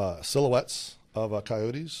silhouettes of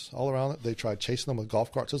coyotes all around it. They tried chasing them with golf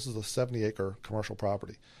carts. This is a 70-acre commercial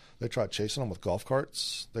property. They tried chasing them with golf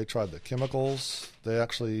carts. They tried the chemicals. They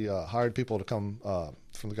actually hired people to come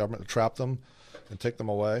from the government to trap them and take them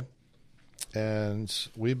away. And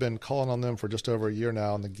we've been calling on them for just over a year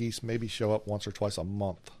now, and the geese maybe show up once or twice a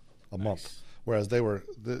month. Whereas they were,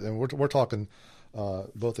 and we're talking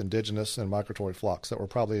both indigenous and migratory flocks that were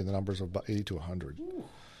probably in the numbers of about 80 to 100. Ooh.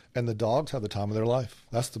 And the dogs have the time of their life.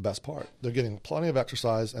 That's the best part. They're getting plenty of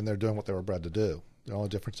exercise, and they're doing what they were bred to do. The only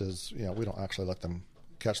difference is, we don't actually let them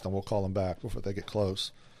catch them. We'll call them back before they get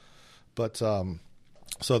close. But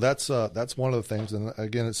So that's one of the things, and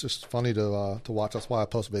again, it's just funny to watch. That's why I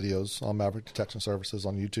post videos on Maverick Detection Services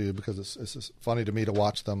on YouTube, because it's just funny to me to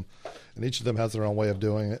watch them, and each of them has their own way of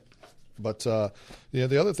doing it. But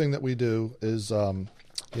the other thing that we do is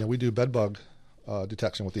we do bed bug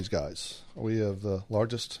detection with these guys. We have the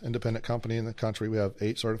largest independent company in the country. We have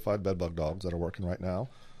 8 certified bed bug dogs that are working right now.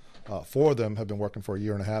 4 of them have been working for a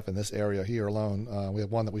year and a half in this area here alone. We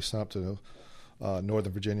have one that we sent up to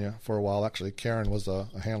Northern Virginia for a while. Actually, Karin was a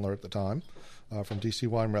handler at the time from DC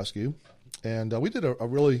Wine Rescue. And we did a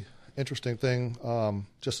really interesting thing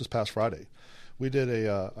just this past Friday. We did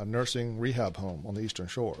a nursing rehab home on the Eastern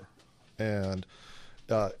Shore. And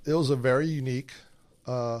it was a very unique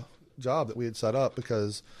job that we had set up,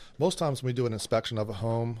 because most times when we do an inspection of a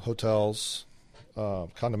home, hotels,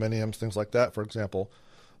 condominiums, things like that, for example,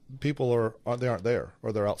 people aren't there,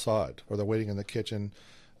 or they're outside, or they're waiting in the kitchen.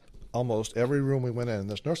 Almost every room we went in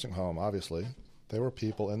this nursing home, obviously, there were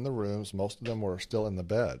people in the rooms. Most of them were still in the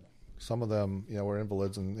bed. Some of them, were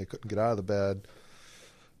invalids and they couldn't get out of the bed.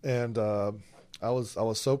 And I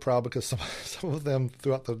was so proud, because some of them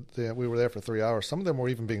throughout we were there for 3 hours. Some of them were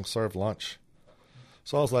even being served lunch.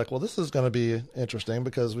 So I was like, well, this is going to be interesting,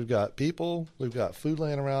 because we've got people, we've got food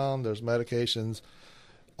laying around, there's medications,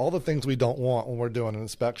 all the things we don't want when we're doing an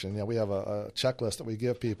inspection. We have a checklist that we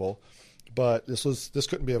give people, but this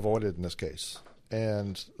couldn't be avoided in this case.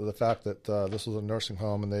 And the fact that this was a nursing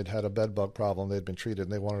home and they'd had a bed bug problem, they'd been treated,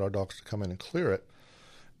 and they wanted our dogs to come in and clear it.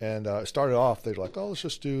 And it started off, they were like, oh, let's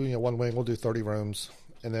just do one wing, we'll do 30 rooms.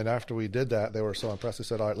 And then after we did that, they were so impressed, they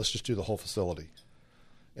said, all right, let's just do the whole facility.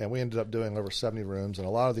 And we ended up doing over 70 rooms, and a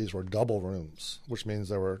lot of these were double rooms, which means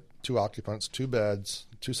there were 2 occupants, 2 beds,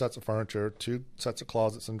 2 sets of furniture, 2 sets of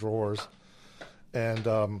closets and drawers. And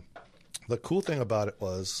the cool thing about it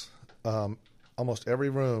was almost every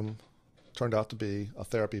room turned out to be a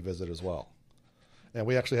therapy visit as well. And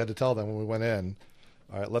we actually had to tell them when we went in,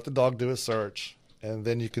 all right, let the dog do his search, and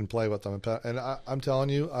then you can play with them. And I'm telling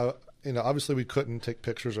you, obviously we couldn't take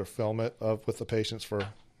pictures or film it with the patients for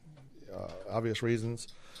obvious reasons,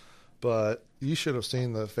 but you should have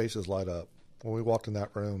seen the faces light up when we walked in that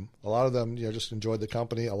room. A lot of them, just enjoyed the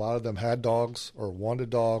company. A lot of them had dogs or wanted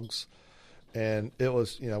dogs. And it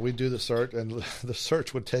was, we'd do the search, and the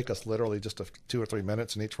search would take us literally just 2 or 3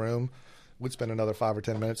 minutes in each room. We'd spend another 5 or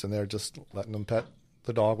 10 minutes in there just letting them pet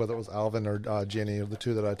the dog, whether it was Alvin or Jenny, of the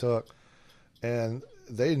 2 that I took. And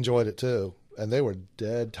they enjoyed it too. And they were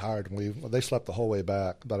dead tired. They slept the whole way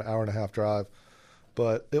back, about an hour and a half drive.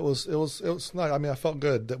 But it was nice. I mean, I felt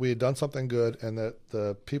good that we had done something good, and that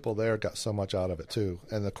the people there got so much out of it too.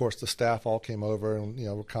 And of course, the staff all came over and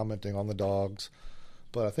were commenting on the dogs.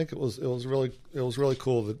 But I think it was really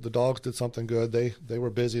cool that the dogs did something good. They were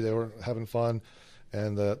busy, they were having fun,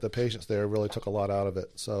 and the patients there really took a lot out of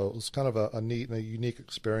it. So it was kind of a neat and a unique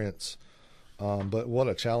experience. But what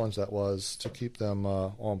a challenge that was to keep them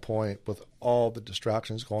on point with all the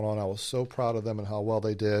distractions going on. I was so proud of them and how well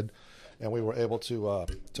they did. And we were able to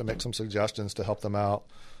make some suggestions to help them out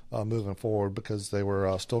moving forward, because they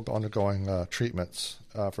were still undergoing treatments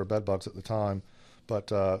for bed bugs at the time. But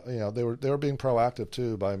they were being proactive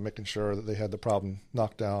too, by making sure that they had the problem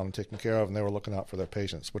knocked down and taken care of, and they were looking out for their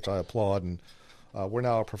patients, which I applaud. And we're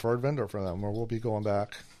now a preferred vendor for them, where we'll be going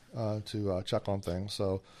back to check on things.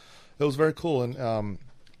 So it was very cool. And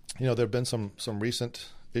there have been some recent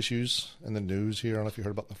issues in the news here. I don't know if you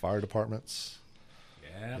heard about the fire departments.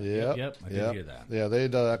 Yep. I did hear that. Yeah,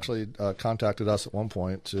 they'd actually contacted us at one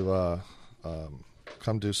point to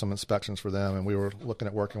come do some inspections for them, and we were looking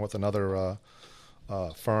at working with another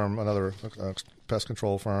firm, another pest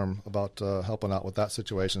control firm, about helping out with that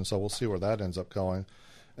situation. So we'll see where that ends up going.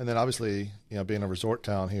 And then obviously, being a resort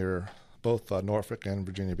town here, both Norfolk and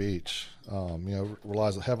Virginia Beach,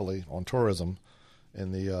 relies heavily on tourism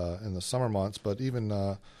in the summer months, but even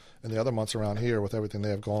in the other months around here, with everything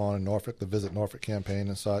they have going on in Norfolk, the Visit Norfolk campaign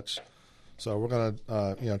and such. So we're going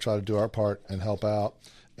to try to do our part and help out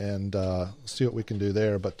and see what we can do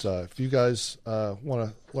there. But if you guys want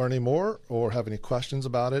to learn any more, or have any questions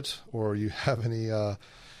about it, or you have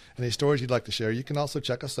any stories you'd like to share, you can also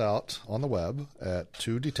check us out on the web at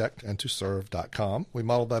todetectandtoserve.com. We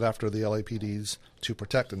modeled that after the LAPD's To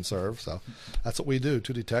Protect and Serve, so that's what we do,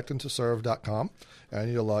 todetectandtoserve.com.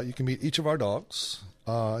 And you can meet each of our dogs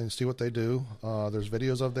and see what they do. There's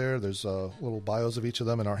videos of there. There's little bios of each of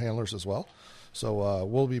them and our handlers as well. So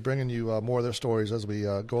we'll be bringing you more of their stories as we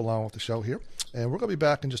go along with the show here. And we're going to be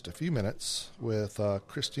back in just a few minutes with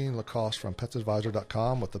Kristine Lacoste from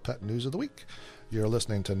PetsAdvisor.com with the Pet News of the Week. You're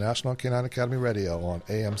listening to National K-9 Academy Radio on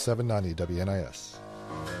AM 790 WNIS.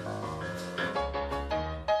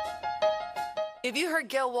 If you heard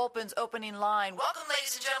Gail Wolpin's opening line, welcome, ladies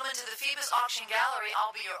ladies and gentlemen, to the Phoebus Auction Gallery.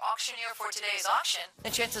 I'll be your auctioneer for today's auction.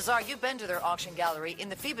 And chances are you've been to their auction gallery in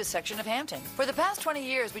the Phoebus section of Hampton. For the past 20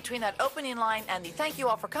 years, between that opening line and the thank you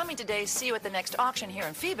all for coming today, see you at the next auction here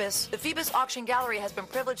in Phoebus, the Phoebus Auction Gallery has been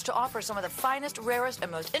privileged to offer some of the finest, rarest,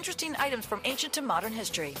 and most interesting items from ancient to modern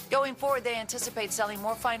history. Going forward, they anticipate selling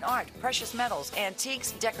more fine art, precious metals,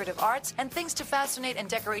 antiques, decorative arts, and things to fascinate and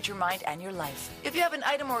decorate your mind and your life. If you have an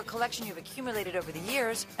item or a collection you've accumulated over the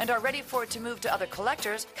years and are ready for it to move to other collectors,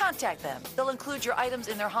 contact them. They'll include your items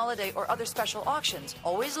in their holiday or other special auctions,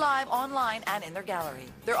 always live, online, and in their gallery.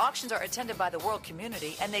 Their auctions are attended by the world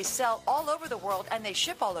community, and they sell all over the world, and they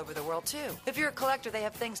ship all over the world, too. If you're a collector, they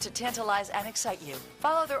have things to tantalize and excite you.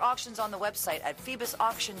 Follow their auctions on the website at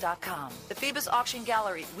PhoebusAuction.com. The Phoebus Auction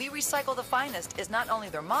Gallery, we recycle the finest, is not only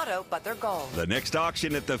their motto, but their goal. The next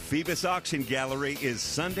auction at the Phoebus Auction Gallery is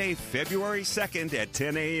Sunday, February 2nd at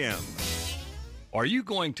 10 a.m. Are you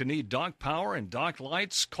going to need dock power and dock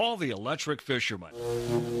lights? Call the Electric Fisherman.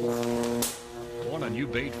 Want a new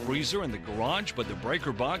bait freezer in the garage, but the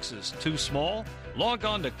breaker box is too small? Log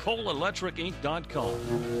on to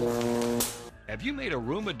coalelectricinc.com. Have you made a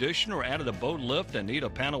room addition or added a boat lift and need a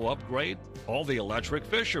panel upgrade? Call the Electric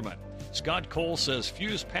Fisherman. Scott Cole says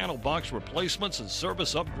fused panel box replacements and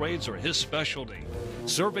service upgrades are his specialty.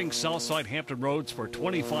 Serving Southside Hampton Roads for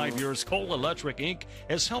 25 years, Cole Electric Inc.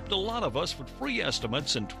 has helped a lot of us with free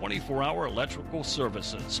estimates and 24-hour electrical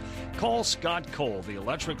services. Call Scott Cole, the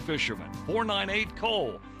Electric Fisherman,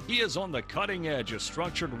 498-COLE. He is on the cutting edge of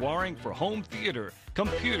structured wiring for home theater,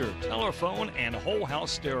 computer, telephone, and whole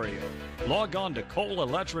house stereo. Log on to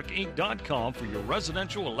coalelectricinc.com for your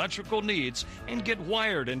residential electrical needs and get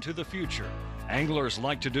wired into the future. Anglers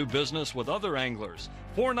like to do business with other anglers.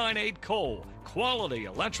 498-COLE, quality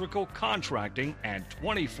electrical contracting and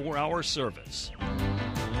 24-hour service.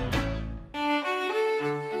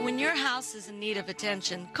 When your house is in need of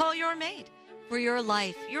attention, call your maid. For your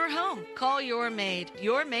life, your home, call Your Maid.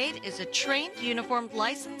 Your Maid is a trained, uniformed,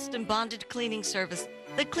 licensed, and bonded cleaning service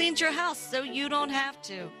that cleans your house so you don't have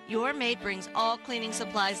to. Your Maid brings all cleaning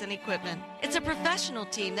supplies and equipment. It's a professional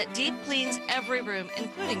team that deep cleans every room,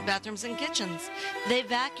 including bathrooms and kitchens. They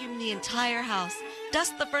vacuum the entire house,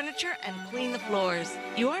 dust the furniture, and clean the floors.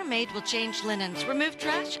 Your Maid will change linens, remove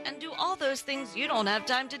trash, and do all those things you don't have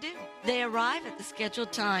time to do. They arrive at the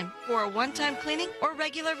scheduled time for a one-time cleaning or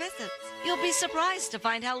regular visits. You'll be surprised to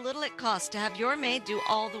find how little it costs to have your maid do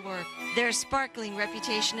all the work. Their sparkling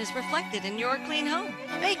reputation is reflected in your clean home.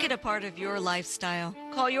 Make it a part of your lifestyle.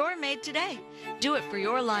 Call Your Maid today. Do it for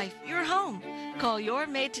your life, your home. Call Your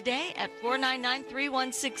Maid today at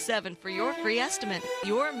 499-3167 for your free estimate.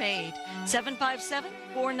 Your Maid,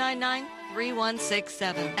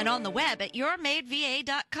 757-499-3167. And on the web at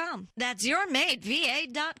yourmaidva.com. That's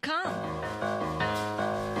yourmaidva.com.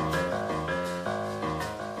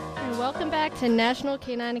 And welcome back to National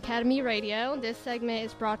K-9 Academy Radio. This segment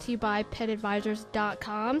is brought to you by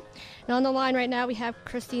PetAdvisors.com. And on the line right now we have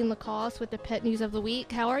Kristine Lacoste with the Pet News of the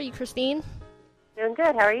Week. How are you, Kristine? Doing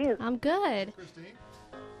good. How are you? I'm good. Kristine.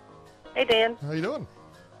 Hey, Dan. How you doing?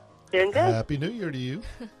 Doing good. Happy New Year to you.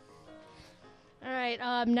 All right.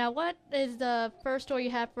 Now, what is the first story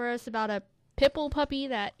you have for us about a pit bull puppy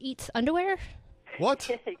that eats underwear? What?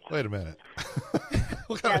 Wait a minute.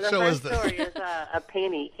 What kind of show is this? The first story is a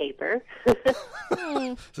panty caper. Is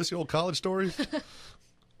this your old college stories?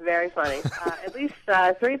 Very funny. At least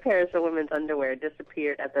 3 pairs of women's underwear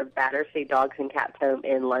disappeared at the Battersea Dogs and Cats home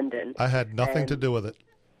in London. I had nothing to do with it.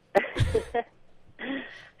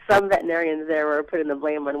 Some veterinarians there were putting the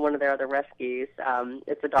blame on one of their other rescues.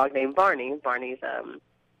 It's a dog named Barney. Barney's a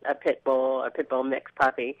pit bull mix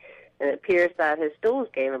puppy. And it appears that his stools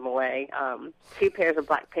gave him away. 2 pairs of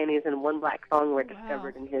black panties and 1 black thong were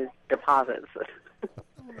discovered in his deposits. Oh,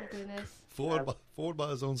 my goodness. Forward by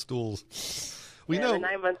his own stools. The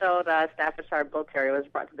 9-month-old Staffordshire Bull Terrier was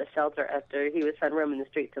brought to the shelter after he was found roaming the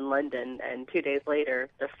streets in London, and 2 days later,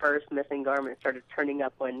 the first missing garment started turning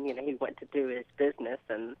up when he went to do his business,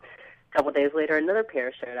 and a couple days later, another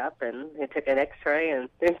pair showed up, and they took an X-ray, and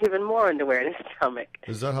there's even more underwear in his stomach.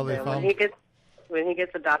 Is that how they found? When he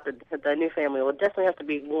gets adopted, the new family will definitely have to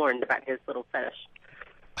be warned about his little fetish.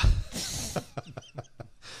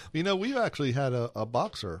 We actually had a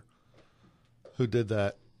boxer who did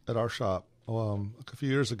that at our shop a few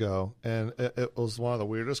years ago, and it was one of the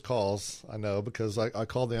weirdest calls I know, because I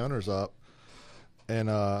called the owners up, and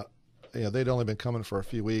they'd only been coming for a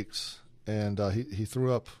few weeks, and he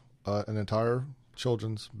threw up an entire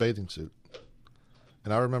children's bathing suit.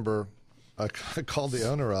 And I remember I called the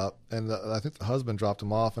owner up, and I think the husband dropped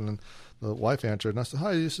him off, and then the wife answered, and I said,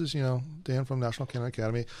 "Hi, this is Dan from National K-9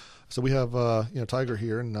 Academy." So we have Tiger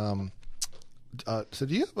here, and so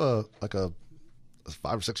do you have a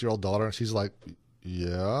 5 or 6 year old daughter? And she's like,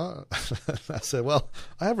 yeah. I said, well,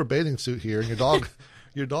 I have her bathing suit here, and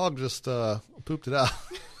your dog just pooped it out.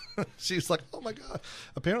 She's like, oh my God.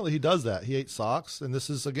 Apparently he does that. He ate socks. And this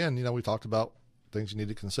is, again, we talked about things you need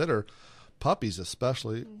to consider. Puppies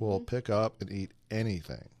especially will pick up and eat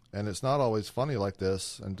anything. And it's not always funny like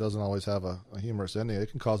this and doesn't always have a humorous ending.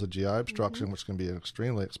 It can cause a GI obstruction, which can be an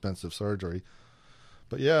extremely expensive surgery.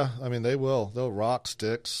 But yeah, I mean, they'll rock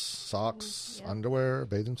sticks, socks, underwear,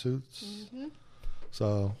 bathing suits.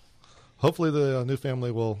 So hopefully the new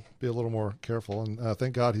family will be a little more careful. And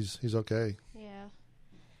thank God he's okay.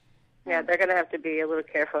 Yeah, they're going to have to be a little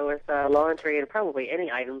careful with laundry and probably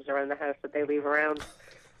any items around the house that they leave around.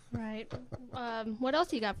 Right. What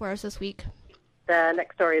else you got for us this week? The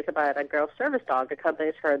next story is about a girl service dog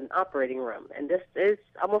accompanies her in an operating room. And this is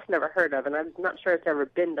almost never heard of, and I'm not sure it's ever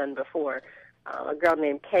been done before. A girl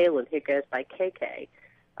named Karin, who goes by KK.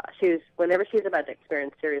 Whenever she's about to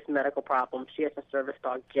experience serious medical problems, she has a service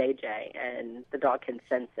dog, JJ, and the dog can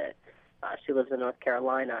sense it. She lives in North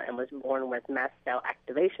Carolina and was born with mast cell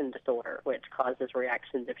activation disorder, which causes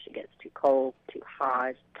reactions if she gets too cold, too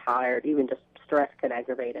hot, tired, even just stress can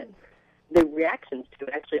aggravate it. The reactions to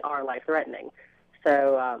it actually are life-threatening.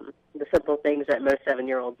 So the simple things that most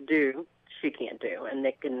 7-year-olds do, she can't do, and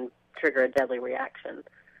they can trigger a deadly reaction.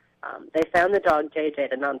 They found the dog JJ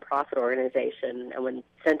at a nonprofit organization, and when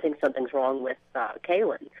sensing something's wrong with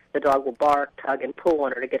Kaylin, the dog will bark, tug, and pull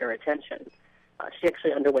on her to get her attention. She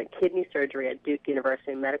actually underwent kidney surgery at Duke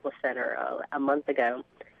University Medical Center a month ago.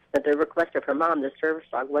 At the request of her mom, the service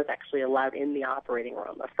dog was actually allowed in the operating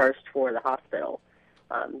room, a first for the hospital.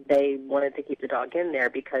 They wanted to keep the dog in there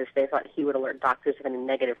because they thought he would alert doctors of any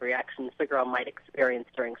negative reactions the girl might experience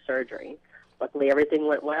during surgery. Luckily, everything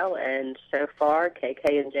went well, and so far,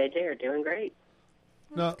 KK and JJ are doing great.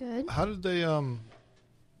 Now, how did they,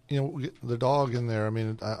 get the dog in there? I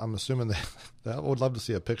mean, I'm assuming I would love to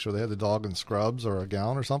see a picture. They had the dog in scrubs or a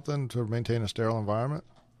gown or something to maintain a sterile environment?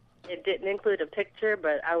 It didn't include a picture,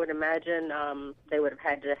 but I would imagine they would have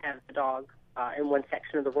had to have the dog in one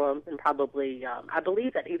section of the room, and probably, I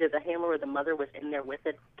believe that either the handler or the mother was in there with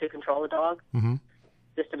it to control the dog.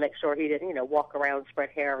 Just to make sure he didn't, walk around, spread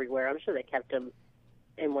hair everywhere. I'm sure they kept him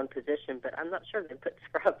in one position, but I'm not sure they put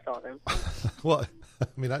scrubs on him. Well, I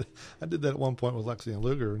mean, I did that at one point with Lexi and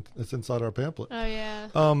Luger. It's inside our pamphlet. Oh, yeah.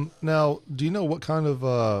 Now, do you know what kind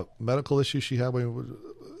of medical issues she had?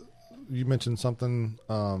 You mentioned something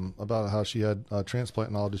about how she had transplant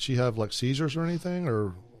and all. Did she have, like, seizures or anything,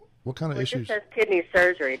 or what kind of issues? It just says kidney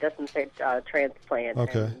surgery. It doesn't say transplant.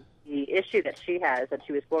 Okay. And the issue that she has, that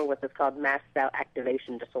she was born with, is called mast cell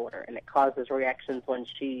activation disorder, and it causes reactions when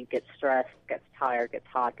she gets stressed, gets tired, gets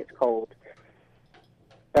hot, gets cold.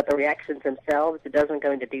 But the reactions themselves, it doesn't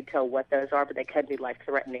go into detail what those are, but they can be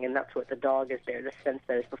life-threatening, and that's what the dog is there to sense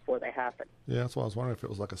those before they happen. Yeah, that's why I was wondering if it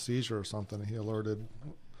was like a seizure or something, and he alerted.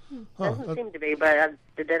 Doesn't seem to be, but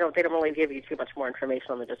they don't really give you too much more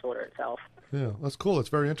information on the disorder itself. Yeah, that's cool. It's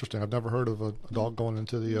very interesting. I've never heard of a dog going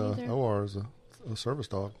into the OR as a service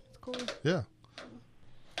dog. Cool. Yeah.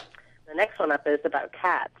 The next one up is about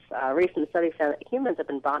cats. A recent study found that humans have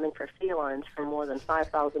been bonding for felines for more than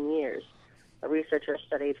 5,000 years. The researchers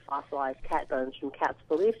studied fossilized cat bones from cats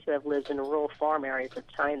believed to have lived in rural farm areas of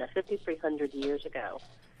China 5,300 years ago.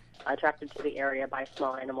 Attracted to the area by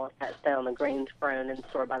small animals that fed on the grains grown and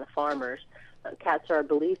stored by the farmers, cats are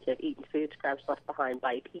believed to have eaten food scraps left behind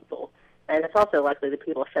by people. And it's also likely that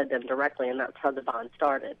people fed them directly, and that's how the bond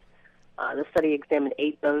started. The study examined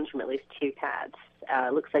 8 bones from at least 2 cats.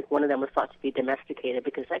 It looks like one of them was thought to be domesticated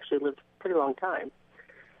because it actually lived a pretty long time.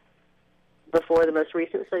 Before the most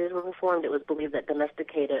recent studies were performed, it was believed that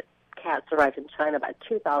domesticated cats arrived in China about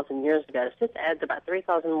 2,000 years ago. So this adds about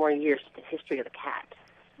 3,000 more years to the history of the cat.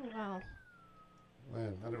 Wow.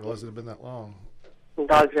 Man, I didn't realize it had been that long.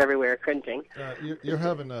 Dogs everywhere cringing. You're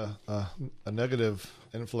having a negative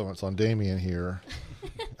influence on Damien here.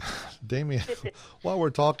 Damien, while we're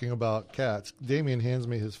talking about cats, Damien hands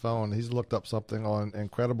me his phone. He's looked up something on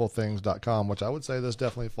incrediblethings.com, which I would say this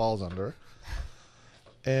definitely falls under.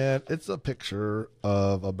 And it's a picture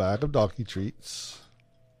of a bag of doggy treats.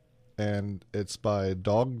 And it's by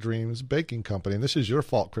Dog Dreams Baking Company. And this is your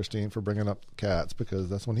fault, Kristine, for bringing up cats, because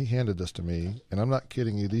that's when he handed this to me. And I'm not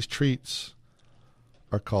kidding you. These treats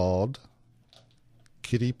are called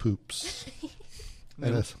kitty poops.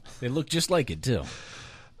 And they look just like it, too.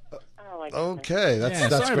 Okay,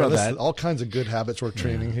 that's great. That. All kinds of good habits we're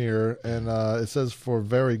training here. And it says for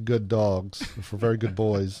very good dogs, for very good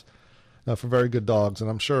boys. for very good dogs, and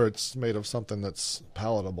I'm sure it's made of something that's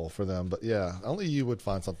palatable for them. But yeah, only you would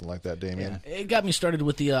find something like that, Damien. Yeah. It got me started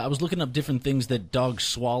with the. I was looking up different things that dogs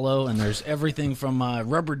swallow, and there's everything from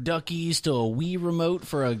rubber duckies to a Wii remote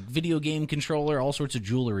for a video game controller, all sorts of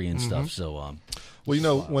jewelry and stuff. So, well, you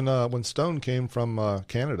know, when Stone came from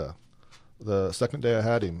Canada, the second day I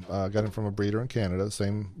had him, got him from a breeder in Canada, the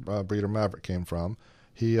same breeder Maverick came from.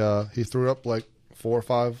 He threw up like 4 or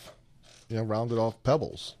 5, rounded off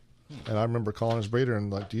pebbles. And I remember calling his breeder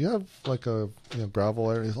and like, do you have like a gravel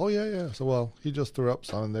area? He's, oh yeah. So well, he just threw up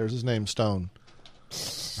some, and there's his name, Stone.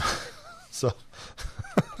 so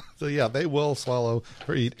yeah, they will swallow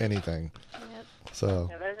or eat anything. Yep. So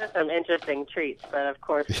yeah, those are some interesting treats, but of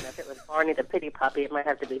course, if it was Barney the Pity Puppy, it might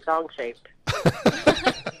have to be song shaped.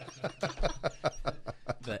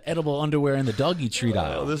 The edible underwear in the doggy treat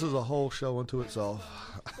aisle. This is a whole show unto itself.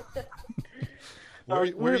 Where are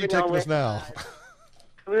you taking us now?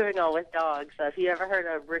 Moving on with dogs. Have you ever heard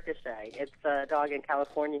of Ricochet? It's a dog in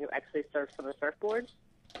California who actually surfs on a surfboard.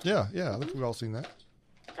 Yeah. I think we've all seen that.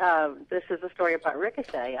 This is a story about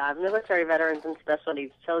Ricochet. Military veterans and special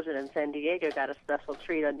needs children in San Diego got a special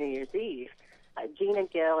treat on New Year's Eve. Gina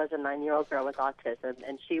Gill is a 9-year-old girl with autism,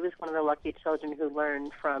 and she was one of the lucky children who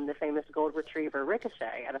learned from the famous gold retriever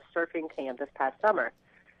Ricochet at a surfing camp this past summer.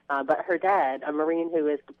 But her dad, a Marine who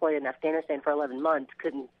is deployed in Afghanistan for 11 months,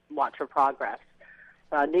 couldn't watch her progress.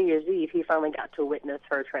 New Year's Eve, he finally got to witness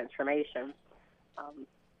her transformation.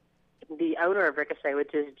 The owner of Ricochet,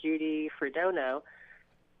 which is Judy Fredono,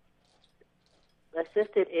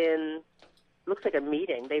 assisted in, looks like a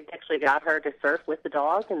meeting. They actually got her to surf with the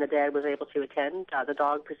dog, and the dad was able to attend. The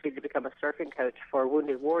dog proceeded to become a surfing coach for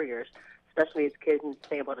wounded warriors, especially as kids and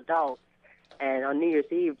disabled adults. And on New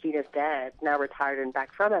Year's Eve, Gina's dad, now retired and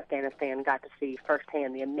back from Afghanistan, got to see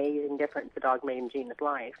firsthand the amazing difference the dog made in Gina's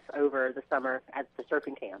life over the summer at the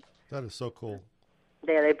surfing camp. That is so cool.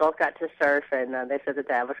 Yeah, they both got to surf, and they said the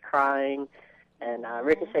dad was crying. And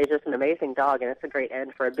Ricochet is just an amazing dog, and it's a great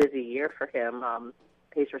end for a busy year for him.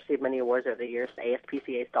 He's received many awards over the years,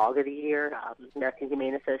 ASPCA's Dog of the Year, American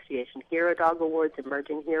Humane Association Hero Dog Awards,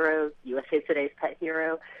 Emerging Hero, USA Today's Pet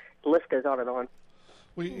Hero. The list goes on and on.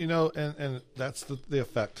 Well, and that's the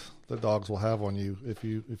effect the dogs will have on you if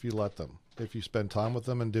you let them. If you spend time with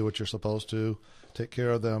them and do what you're supposed to, take care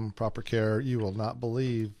of them, proper care, you will not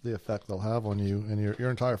believe the effect they'll have on you and your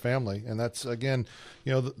entire family. And that's, again,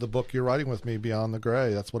 the book you're writing with me, Beyond the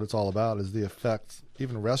Gray, that's what it's all about, is the effect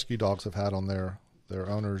even rescue dogs have had on their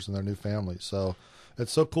owners and their new families. So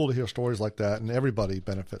it's so cool to hear stories like that, and everybody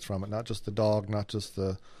benefits from it, not just the dog, not just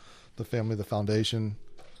the family, the foundation.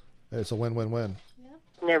 It's a win-win-win.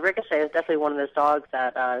 Yeah, Ricochet is definitely one of those dogs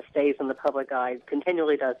that stays in the public eye,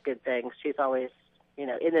 continually does good things. She's always, in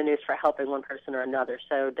the news for helping one person or another.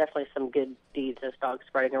 So definitely some good deeds as dogs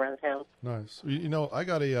spreading around town. Nice. I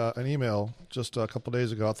got an email just a couple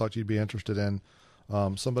days ago I thought you'd be interested in.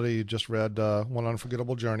 Somebody just read One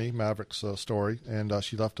Unforgettable Journey, Maverick's story, and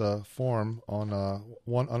she left a form on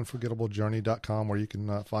oneunforgettablejourney.com where you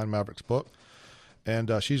can find Maverick's book.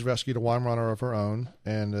 And she's rescued a Weimaraner of her own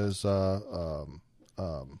and is...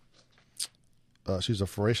 she's a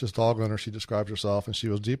voracious dog owner, she describes herself, and she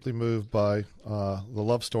was deeply moved by the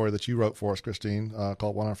love story that you wrote for us, Kristine,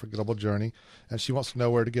 called One Unforgettable Journey, and she wants to know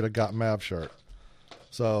where to get a Got Mav shirt.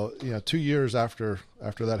 So, 2 years after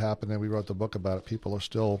that happened and we wrote the book about it, people are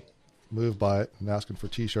still moved by it and asking for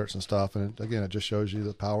T-shirts and stuff, and it just shows you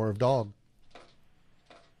the power of dog.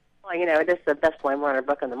 Well, it is the best Weimaraner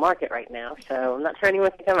book on the market right now, so I'm not sure anyone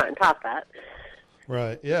can come out and top that.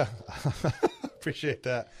 Right, yeah. Appreciate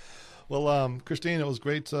that. Well, Kristine, it was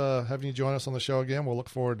great having you join us on the show again. We'll look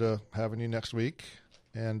forward to having you next week.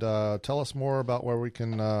 And tell us more about where we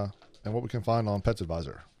can and what we can find on Pets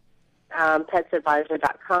Advisor.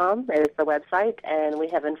 Petsadvisor.com is the website, and we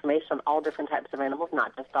have information on all different types of animals,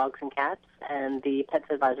 not just dogs and cats. And the Pets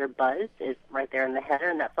Advisor Buzz is right there in the header,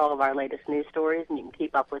 and that's all of our latest news stories, and you can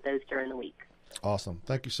keep up with those during the week. Awesome.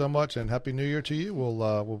 Thank you so much, and Happy New Year to you.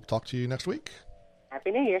 We'll talk to you next week.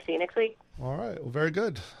 Happy New Year. See you next week. All right. Well, very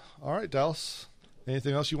good. All right, Dallas.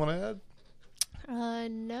 Anything else you want to add?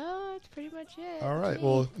 No, that's pretty much it. All right.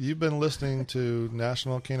 Well, you've been listening to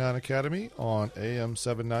National K-9 Academy on AM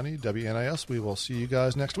 790 WNIS. We will see you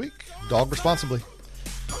guys next week. Dog responsibly.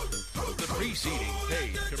 The preceding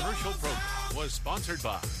paid commercial program was sponsored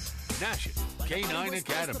by National K-9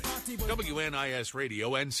 Academy. WNIS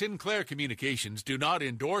Radio and Sinclair Communications do not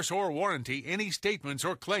endorse or warranty any statements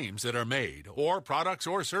or claims that are made, or products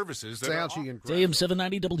or services that are... AM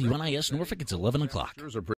 790 WNIS Norfolk, it's 11 o'clock.